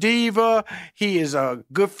show diva. He is a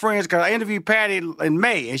good friend. Because I interviewed Patti in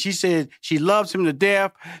May, and she said she loves him to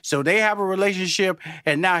death. So they have a relationship,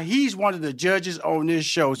 and now he's one of the judges on this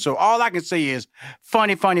show. So all I can say is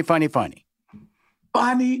funny, funny, funny, funny.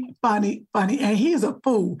 Funny, funny, funny. And he is a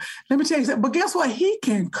fool. Let me tell you something. But guess what? He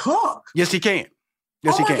can cook. Yes, he can.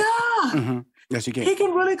 Yes, he can. Oh, my God. Mm-hmm. Yes, he can. He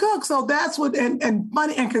can really cook. So that's what, and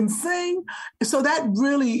funny, and can sing. So that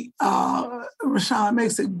really, Rushion,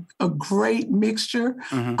 makes it a great mixture.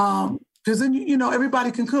 Mm-hmm. Because then,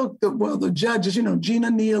 everybody can cook. The judges,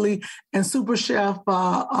 Gina Neely and super chef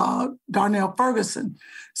Darnell Ferguson.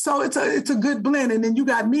 So it's a good blend. And then you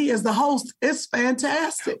got me as the host. It's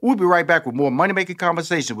fantastic. We'll be right back with more money-making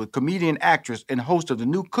conversation with comedian, actress, and host of the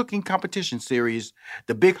new cooking competition series,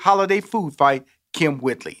 The Big Holiday Food Fight, Kym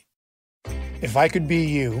Whitley. If I could be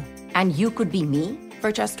you. And you could be me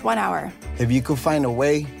for just 1 hour. If you could find a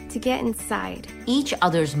way. To get inside each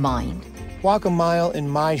other's mind. Walk a mile in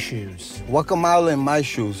my shoes. Walk a mile in my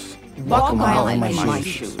shoes. Walk a mile in my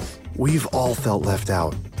shoes. We've all felt left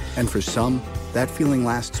out. And for some, that feeling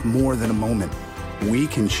lasts more than a moment. We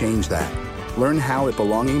can change that. Learn how at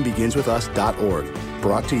belongingbeginswithus.org.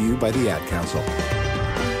 Brought to you by the Ad Council.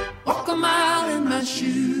 Walk a mile in my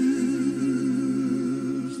shoes.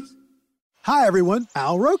 Hi, everyone.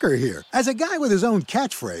 Al Roker here. As a guy with his own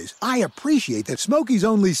catchphrase, I appreciate that Smokey's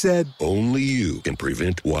only said, "Only you can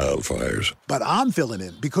prevent wildfires." But I'm filling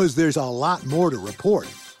in because there's a lot more to report.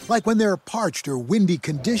 Like when there are parched or windy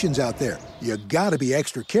conditions out there, you gotta be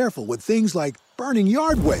extra careful with things like burning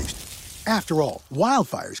yard waste. After all,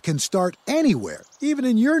 wildfires can start anywhere, even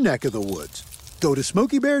in your neck of the woods. Go to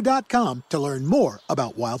SmokeyBear.com to learn more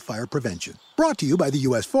about wildfire prevention. Brought to you by the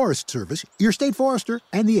U.S. Forest Service, your state forester,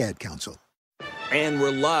 and the Ad Council. And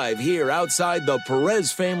we're live here outside the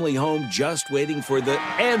Perez family home, just waiting for the...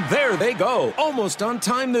 And there they go, almost on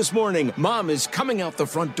time this morning. Mom is coming out the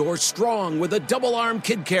front door strong with a double-arm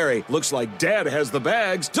kid carry. Looks like Dad has the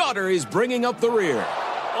bags. Daughter is bringing up the rear.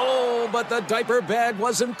 Oh, but the diaper bag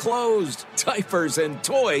wasn't closed. Diapers and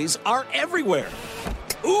toys are everywhere.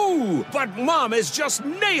 Ooh, but Mom has just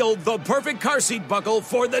nailed the perfect car seat buckle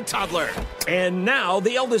for the toddler. And now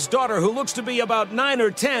the eldest daughter, who looks to be about 9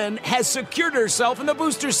 or 10, has secured herself in the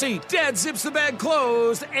booster seat. Dad zips the bag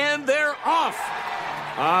closed, and they're off.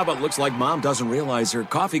 But looks like Mom doesn't realize her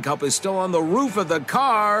coffee cup is still on the roof of the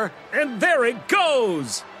car. And there it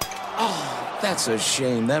goes. Oh, that's a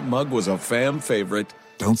shame. That mug was a fam favorite.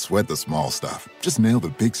 Don't sweat the small stuff. Just nail the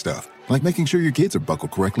big stuff. Like making sure your kids are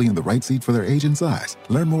buckled correctly in the right seat for their age and size.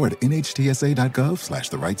 Learn more at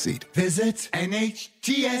nhtsa.gov/the right seat. Visit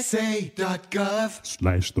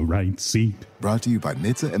nhtsa.gov/the right seat. Brought to you by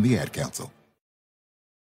NHTSA and the Ad Council.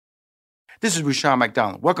 This is Rushion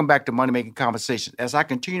McDonald. Welcome back to Money Making Conversations as I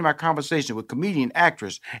continue my conversation with comedian,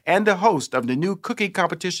 actress, and the host of the new cooking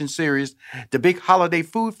competition series, The Big Holiday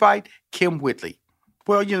Food Fight, Kym Whitley.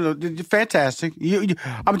 Well, fantastic.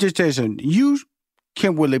 I'm just telling you something.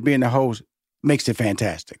 Kym Whitley, being the host, makes it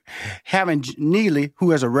fantastic. Having Neely,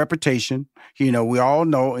 who has a reputation, we all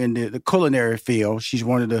know in the culinary field, she's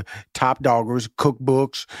one of the top doggers,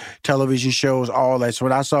 cookbooks, television shows, all that. So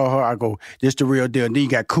when I saw her, I go, this the real deal. And then you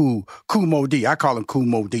got Kool Mo D. I call him Kool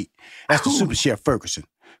Mo D. That's the Super Chef Ferguson.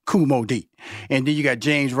 Kool Mo D. And then you got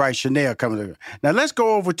James Rice Chanel coming over. Now let's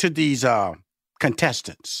go over to these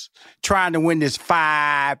contestants trying to win this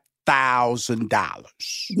 $5,000.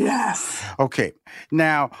 Yes. Okay.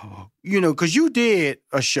 Now, because you did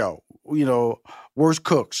a show, Worst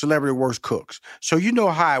Cooks, Celebrity Worst Cooks. So you know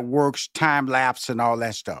how it works, time lapse and all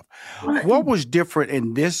that stuff. Right. What was different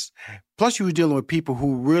in this? Plus you were dealing with people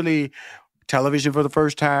who really, television for the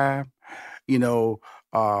first time,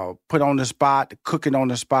 put on the spot, cooking on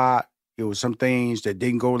the spot. It was some things that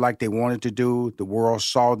didn't go like they wanted to do. The world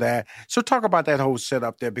saw that. So talk about that whole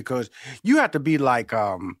setup there, because you have to be like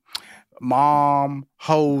mom,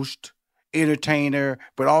 host, entertainer,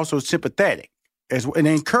 but also sympathetic as an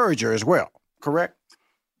encourager as well. Correct?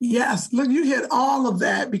 Yes. Look, you hit all of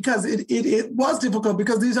that, because it was difficult,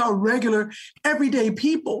 because these are regular, everyday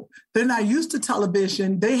people. They're not used to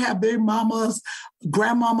television. They have their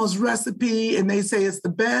grandmama's recipe, and they say it's the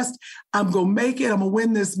best. I'm going to make it. I'm going to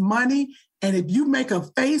win this money. And if you make a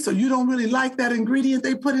face or you don't really like that ingredient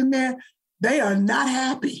they put in there, they are not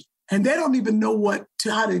happy. and they don't even know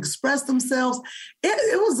how to express themselves.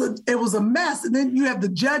 It was a mess. And then you have the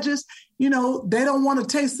judges, they don't want to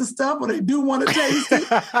taste the stuff, or they do want to taste it.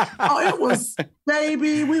 It was,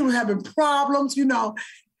 baby, we were having problems,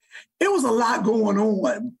 It was a lot going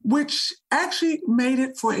on, which actually made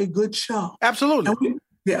it for a good show. Absolutely.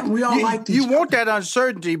 We all liked each You other. want that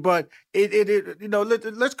uncertainty, but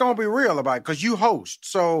let's go and be real about it, because you host.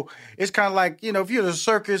 So it's kind of like, if you're in a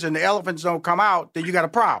circus and the elephants don't come out, then you got a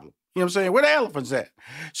problem. You know what I'm saying? Where the elephants at?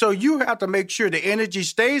 So you have to make sure the energy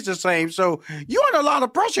stays the same. So you're under a lot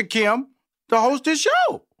of pressure, Kym, to host this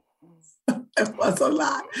show. It was a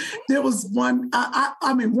lot. There was one,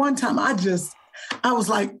 one time I was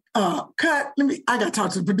like, cut, I got to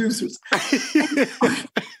talk to the producers.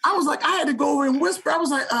 I was like, I had to go over and whisper. I was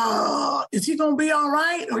like, is he going to be all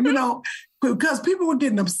right? Or, because people were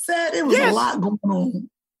getting upset. It was a lot going on.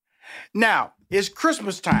 Now, it's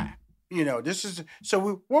Christmas time.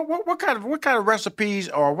 What kind of recipes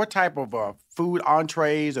or what type of food,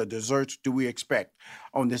 entrees or desserts do we expect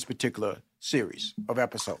on this particular series of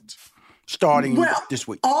episodes starting this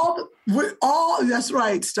week? That's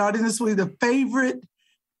right. Starting this week, the favorite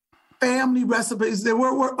family recipes.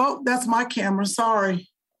 That's my camera. Sorry.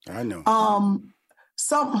 I know.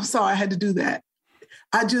 Sorry, I had to do that.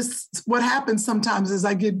 What happens sometimes is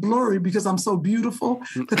I get blurry because I'm so beautiful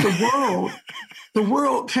that the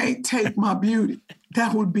world can't take my beauty.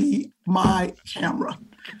 That would be my camera.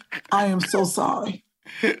 I am so sorry.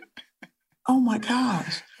 Oh my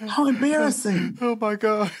gosh, how embarrassing. Oh my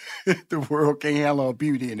God. The world can't handle our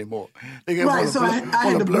beauty anymore. Right, so I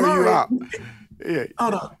had to blur you out. Yeah.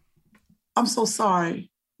 Hold on. I'm so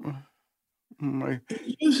sorry.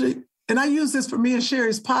 Usually, and I use this for me and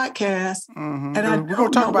Sherry's podcast. Mm-hmm. And we're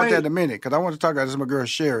going to talk about that in a minute, because I want to talk about this with my girl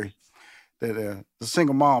Sherry, the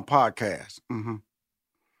Single Mom podcast. Mm-hmm.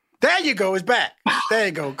 There you go. It's back. There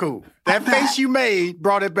you go. Cool. That face you made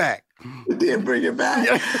brought it back. It did bring it back.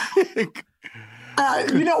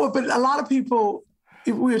 You know what? But a lot of people,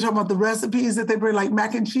 if we were talking about the recipes that they bring, like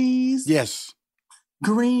mac and cheese. Yes.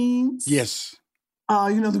 Greens. Yes.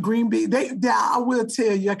 The green bean. I will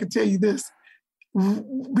tell you, I can tell you this.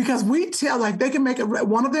 Because we tell, like, they can make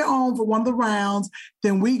one of their own for one of the rounds,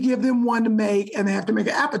 then we give them one to make, and they have to make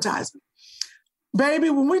an appetizer. Baby,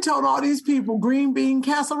 when we told all these people green bean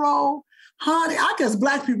casserole, honey, I guess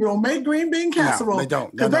black people don't make green bean casserole. No, they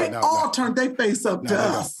don't. Because they all turned their face up to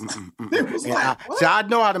us. It was I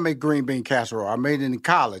know how to make green bean casserole. I made it in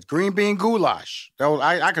college. Green bean goulash.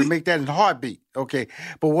 I can make that in a heartbeat. Okay.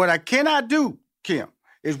 But what I cannot do, Kym,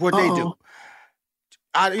 is what they do.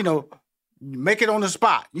 Make it on the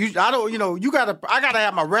spot. I gotta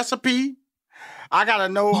have my recipe. I gotta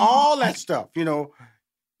know all that stuff.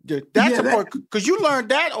 That's because you learned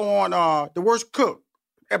that on The Worst Cook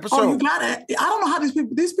episode. Oh, you got it. I don't know how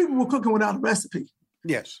these people were cooking without a recipe.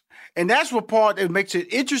 Yes. And that's what part that makes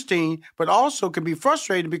it interesting, but also can be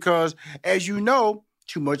frustrating because, as you know,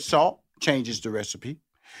 too much salt changes the recipe.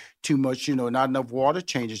 Too much, not enough water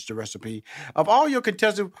changes the recipe. Of all your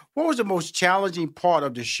contestants, what was the most challenging part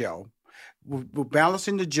of the show? We're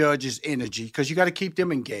balancing the judges' energy, because you got to keep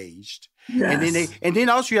them engaged. Yes. And then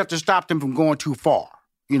also you have to stop them from going too far,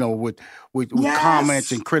 with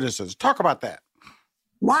comments and criticisms. Talk about that.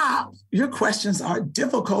 Wow, your questions are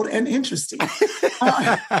difficult and interesting.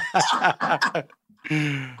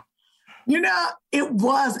 It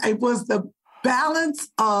was the balance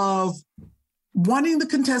of wanting the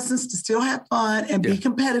contestants to still have fun and be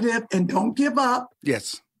competitive and don't give up.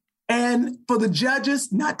 Yes. And for the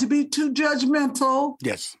judges not to be too judgmental.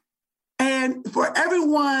 Yes. And for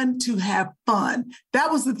everyone to have fun. That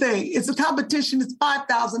was the thing. It's a competition. It's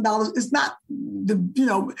 $5,000. It's not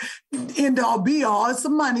the, end all be all. It's the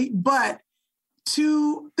money. But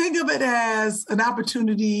to think of it as an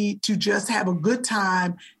opportunity to just have a good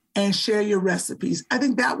time and share your recipes. I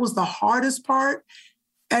think that was the hardest part.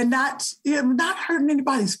 And not hurting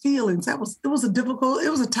anybody's feelings. It was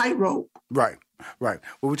a tightrope. Right. Well,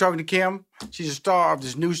 we're talking to Kym. She's a star of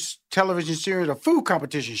this new television series, a food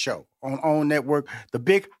competition show on OWN Network, The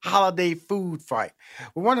Big Holiday Food Fight.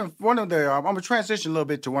 One of the I'm gonna transition a little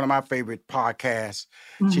bit to one of my favorite podcasts.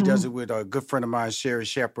 Mm-hmm. She does it with a good friend of mine, Sherry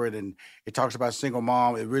Shepherd, and it talks about single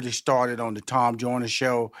mom. It really started on the Tom Joyner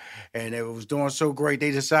show, and it was doing so great they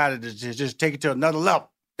decided to just take it to another level.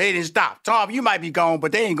 They didn't stop. Tom, you might be gone,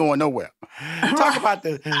 but they ain't going nowhere. Talk about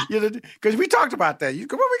because we talked about that. You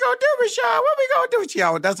go, what we gonna do, Rashawn? What we gonna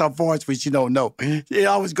do? That's her voice when she don't know. It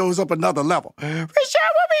always goes up another level. Rashawn,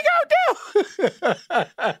 what we gonna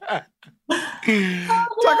do?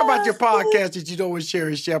 Talk about your podcast that you do with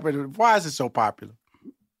Sherry Shepherd. Why is it so popular?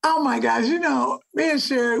 Oh my gosh, me and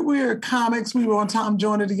Sherry, we were comics. We were on Tom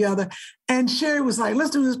Joyner together. And Sherry was like, let's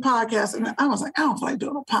do this podcast. And I was like, I don't feel like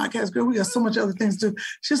doing a podcast, girl. We got so much other things to do.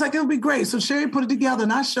 She's like, it'll be great. So Sherry put it together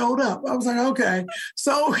and I showed up. I was like, okay.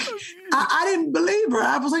 So I didn't believe her.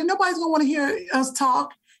 I was like, nobody's going to want to hear us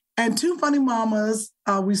talk. And Two Funny Mamas,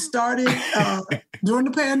 we started during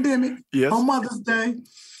the pandemic on Mother's Day.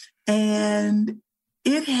 And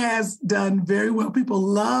it has done very well. People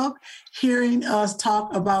love hearing us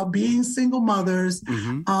talk about being single mothers,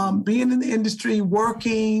 being in the industry,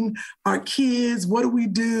 working, our kids, what do we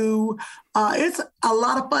do? It's a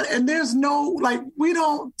lot of fun. And there's no, we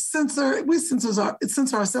don't censor, we censor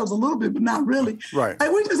ourselves a little bit, but not really. Right.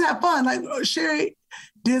 We just have fun. Sherry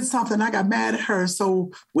did something, I got mad at her. So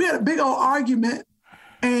we had a big old argument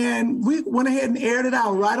and we went ahead and aired it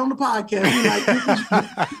out right on the podcast.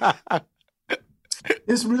 We're like,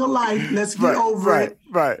 it's real life. Let's get over it.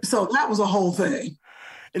 Right. So that was a whole thing.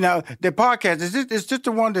 Now, the podcast, is this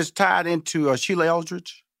the one that's tied into Sheila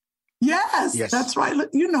Eldridge? Yes, that's right.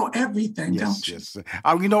 Look, you know everything, don't you? Yes.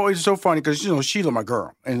 It's so funny because, Sheila, my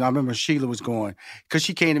girl. And I remember Sheila was going, because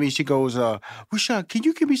she came to me, she goes, Rashawn, can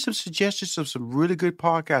you give me some suggestions of some really good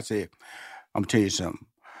podcasts? I said, I'm going to tell you something.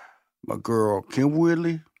 My girl, Kym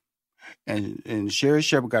Whitley and Sherry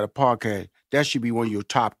Shepherd got a podcast. That should be one of your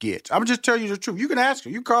top gets. I'm just telling you the truth. You can ask her.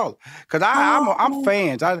 You call her. Because I'm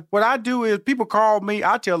fans. What I do is people call me,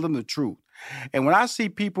 I tell them the truth. And when I see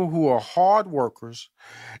people who are hard workers,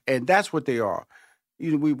 and that's what they are.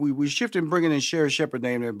 We shifted and bringing in Sherry Shepherd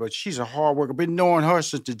name there, but she's a hard worker. Been knowing her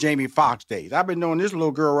since the Jamie Foxx days. I've been knowing this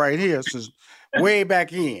little girl right here since way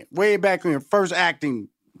back in, first acting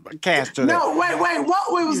cast to that. No, wait. What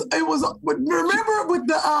it was? Remember with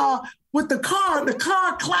the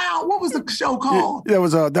car clown. What was the show called? That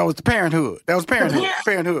was Parenthood.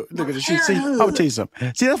 Parenthood. Look at it. See, I'm gonna tell you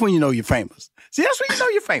something. See, that's when you know you're famous. That's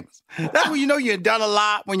when you know you've done a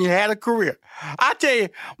lot, when you had a career. I tell you,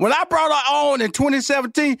 when I brought her on in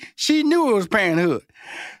 2017, she knew it was Parenthood.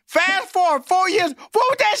 Fast forward 4 years. What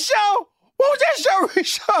was that show?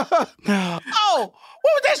 Richard? Oh,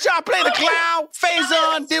 what was that show? I played the clown, face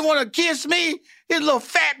on, didn't want to kiss me. His little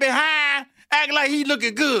fat behind, acting like he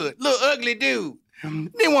looking good. Little ugly dude.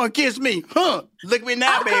 Didn't want to kiss me. Look at me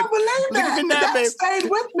now, baby. I can't believe that. That stayed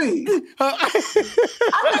with me.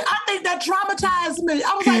 I think that traumatized me.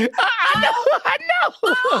 I was like, I know.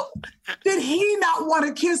 Oh, did he not want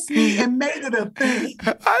to kiss me and made it a thing?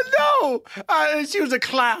 I know. She was a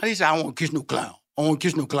clown. He said, I don't want to kiss no clown.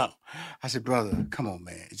 I said, brother, come on,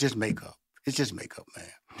 man. It's just makeup,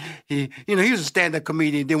 man. He was a stand-up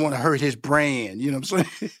comedian, didn't want to hurt his brand. You know what I'm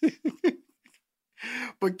saying?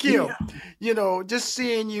 But Kym, just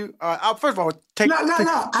seeing you, first of all,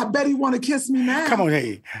 No. I bet he want to kiss me now. Come on,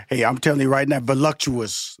 hey, I'm telling you right now,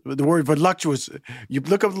 voluptuous. The word voluptuous, you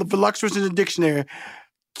look up voluptuous in the dictionary,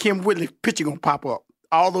 Kym Whitley picture gonna pop up.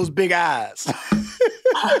 All those big eyes.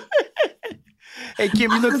 Hey,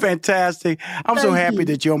 Kym, you look fantastic. I'm so happy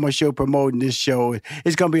that you're on my show promoting this show.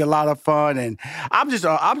 It's going to be a lot of fun. And I'm just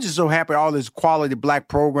so happy all this quality Black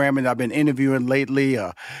programming I've been interviewing lately.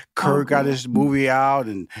 Kirk got his movie out,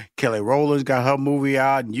 and Kelly Rowland's got her movie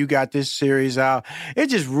out, and you got this series out.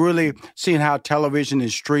 It's just really seeing how television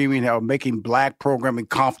and streaming are making Black programming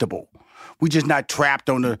comfortable. We just not trapped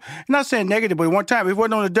on the, I'm not saying negative, but one time, if it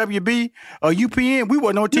wasn't on the WB or UPN, we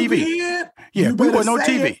wasn't on TV. Yeah, we wasn't on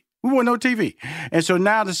TV. We weren't on TV. And so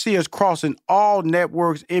now to see us crossing all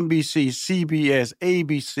networks, NBC, CBS,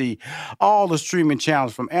 ABC, all the streaming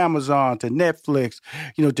channels from Amazon to Netflix,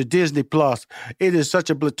 to Disney Plus, it is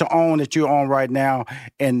such a bliss to own that you're on right now.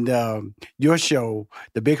 And your show,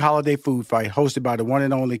 The Big Holiday Food Fight, hosted by the one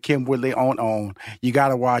and only Kym Whitley on OWN. You got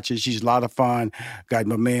to watch it. She's a lot of fun. Got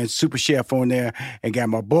my man Super Chef on there, and got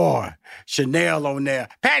my boy Chanel on there.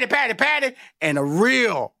 Patty, and a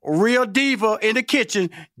real diva in the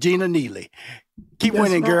kitchen, Gina Neely. Keep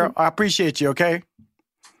winning, girl. I appreciate you, okay?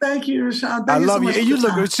 Thank you, Rashawn. I love you. And you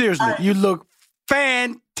look, seriously, you look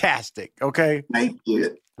fantastic, okay? Thank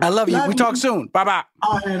you. I love you. We talk soon. Bye-bye.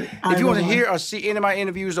 If you want to hear or see any of my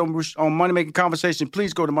interviews on Money Making Conversation,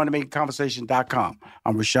 please go to moneymakingconversation.com.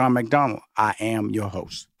 I'm Rashawn McDonald. I am your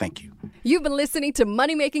host. Thank you. You've been listening to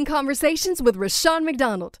Money Making Conversations with Rashawn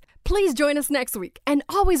McDonald. Please join us next week. And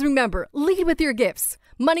always remember, lead with your gifts.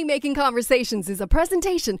 Money Making Conversations is a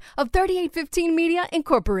presentation of 3815 Media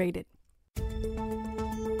Incorporated.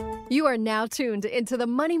 You are now tuned into the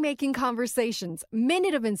Money Making Conversations,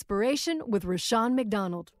 Minute of Inspiration with Rushion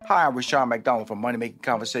McDonald. Hi, I'm Rushion McDonald from Money Making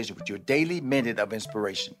Conversation with your daily minute of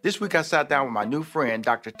inspiration. This week I sat down with my new friend,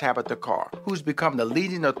 Dr. Tabitha Carr, who's become the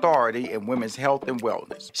leading authority in women's health and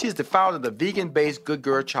wellness. She is the founder of the vegan-based Good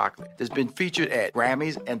Girl chocolate that's been featured at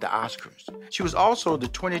Grammys and the Oscars. She was also the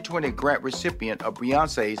 2020 grant recipient of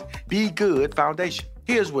Beyonce's Be Good Foundation.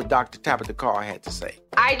 Here's what Dr. Tabitha Carr had to say.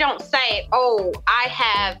 I don't say, oh, I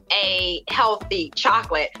have a healthy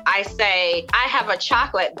chocolate. I say, I have a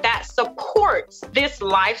chocolate that supports this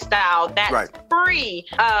lifestyle that's free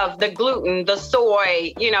of the gluten, the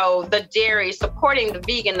soy, the dairy, supporting the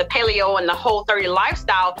vegan, the paleo, and the Whole30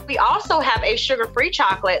 lifestyle. We also have a sugar-free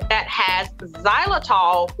chocolate that has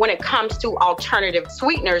xylitol when it comes to alternative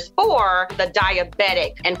sweeteners for the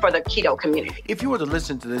diabetic and for the keto community. If you were to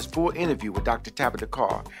listen to this full interview with Dr. Tabitha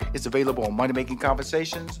Carr, it's available on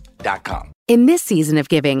moneymakingconversations.com. In this season of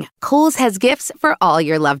giving, Kohl's has gifts for all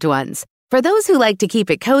your loved ones. For those who like to keep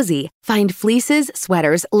it cozy, find fleeces,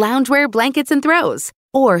 sweaters, loungewear, blankets, and throws.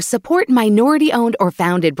 Or support minority-owned or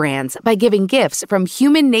founded brands by giving gifts from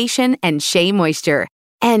Human Nation and Shea Moisture.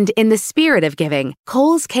 And in the spirit of giving,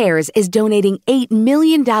 Kohl's Cares is donating $8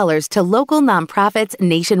 million to local nonprofits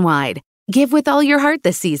nationwide. Give with all your heart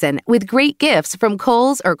this season with great gifts from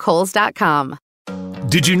Kohl's or Kohls.com.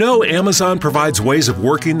 Did you know Amazon provides ways of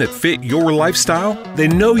working that fit your lifestyle? They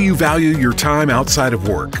know you value your time outside of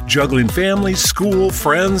work, juggling family, school,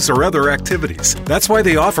 friends, or other activities. That's why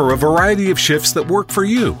they offer a variety of shifts that work for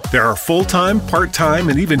you. There are full-time, part-time,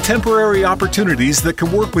 and even temporary opportunities that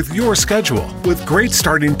can work with your schedule, with great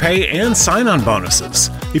starting pay and sign-on bonuses.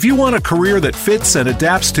 If you want a career that fits and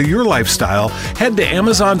adapts to your lifestyle, head to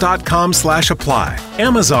Amazon.com/apply.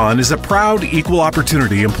 Amazon is a proud equal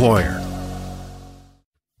opportunity employer.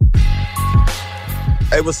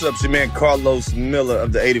 Hey, what's up? It's your man Carlos Miller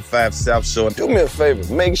of the 85 South Show. And do me a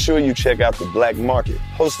favor, make sure you check out The Black Market,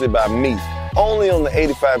 hosted by me, only on the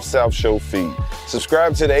 85 South Show feed.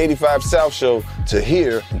 Subscribe to the 85 South Show to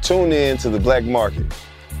hear and tune in to The Black Market.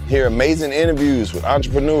 Hear amazing interviews with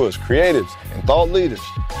entrepreneurs, creatives, and thought leaders,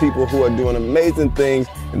 people who are doing amazing things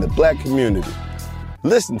in the Black community.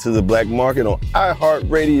 Listen to The Black Market on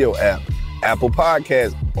iHeartRadio app, Apple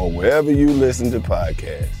Podcasts, or wherever you listen to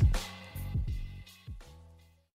podcasts.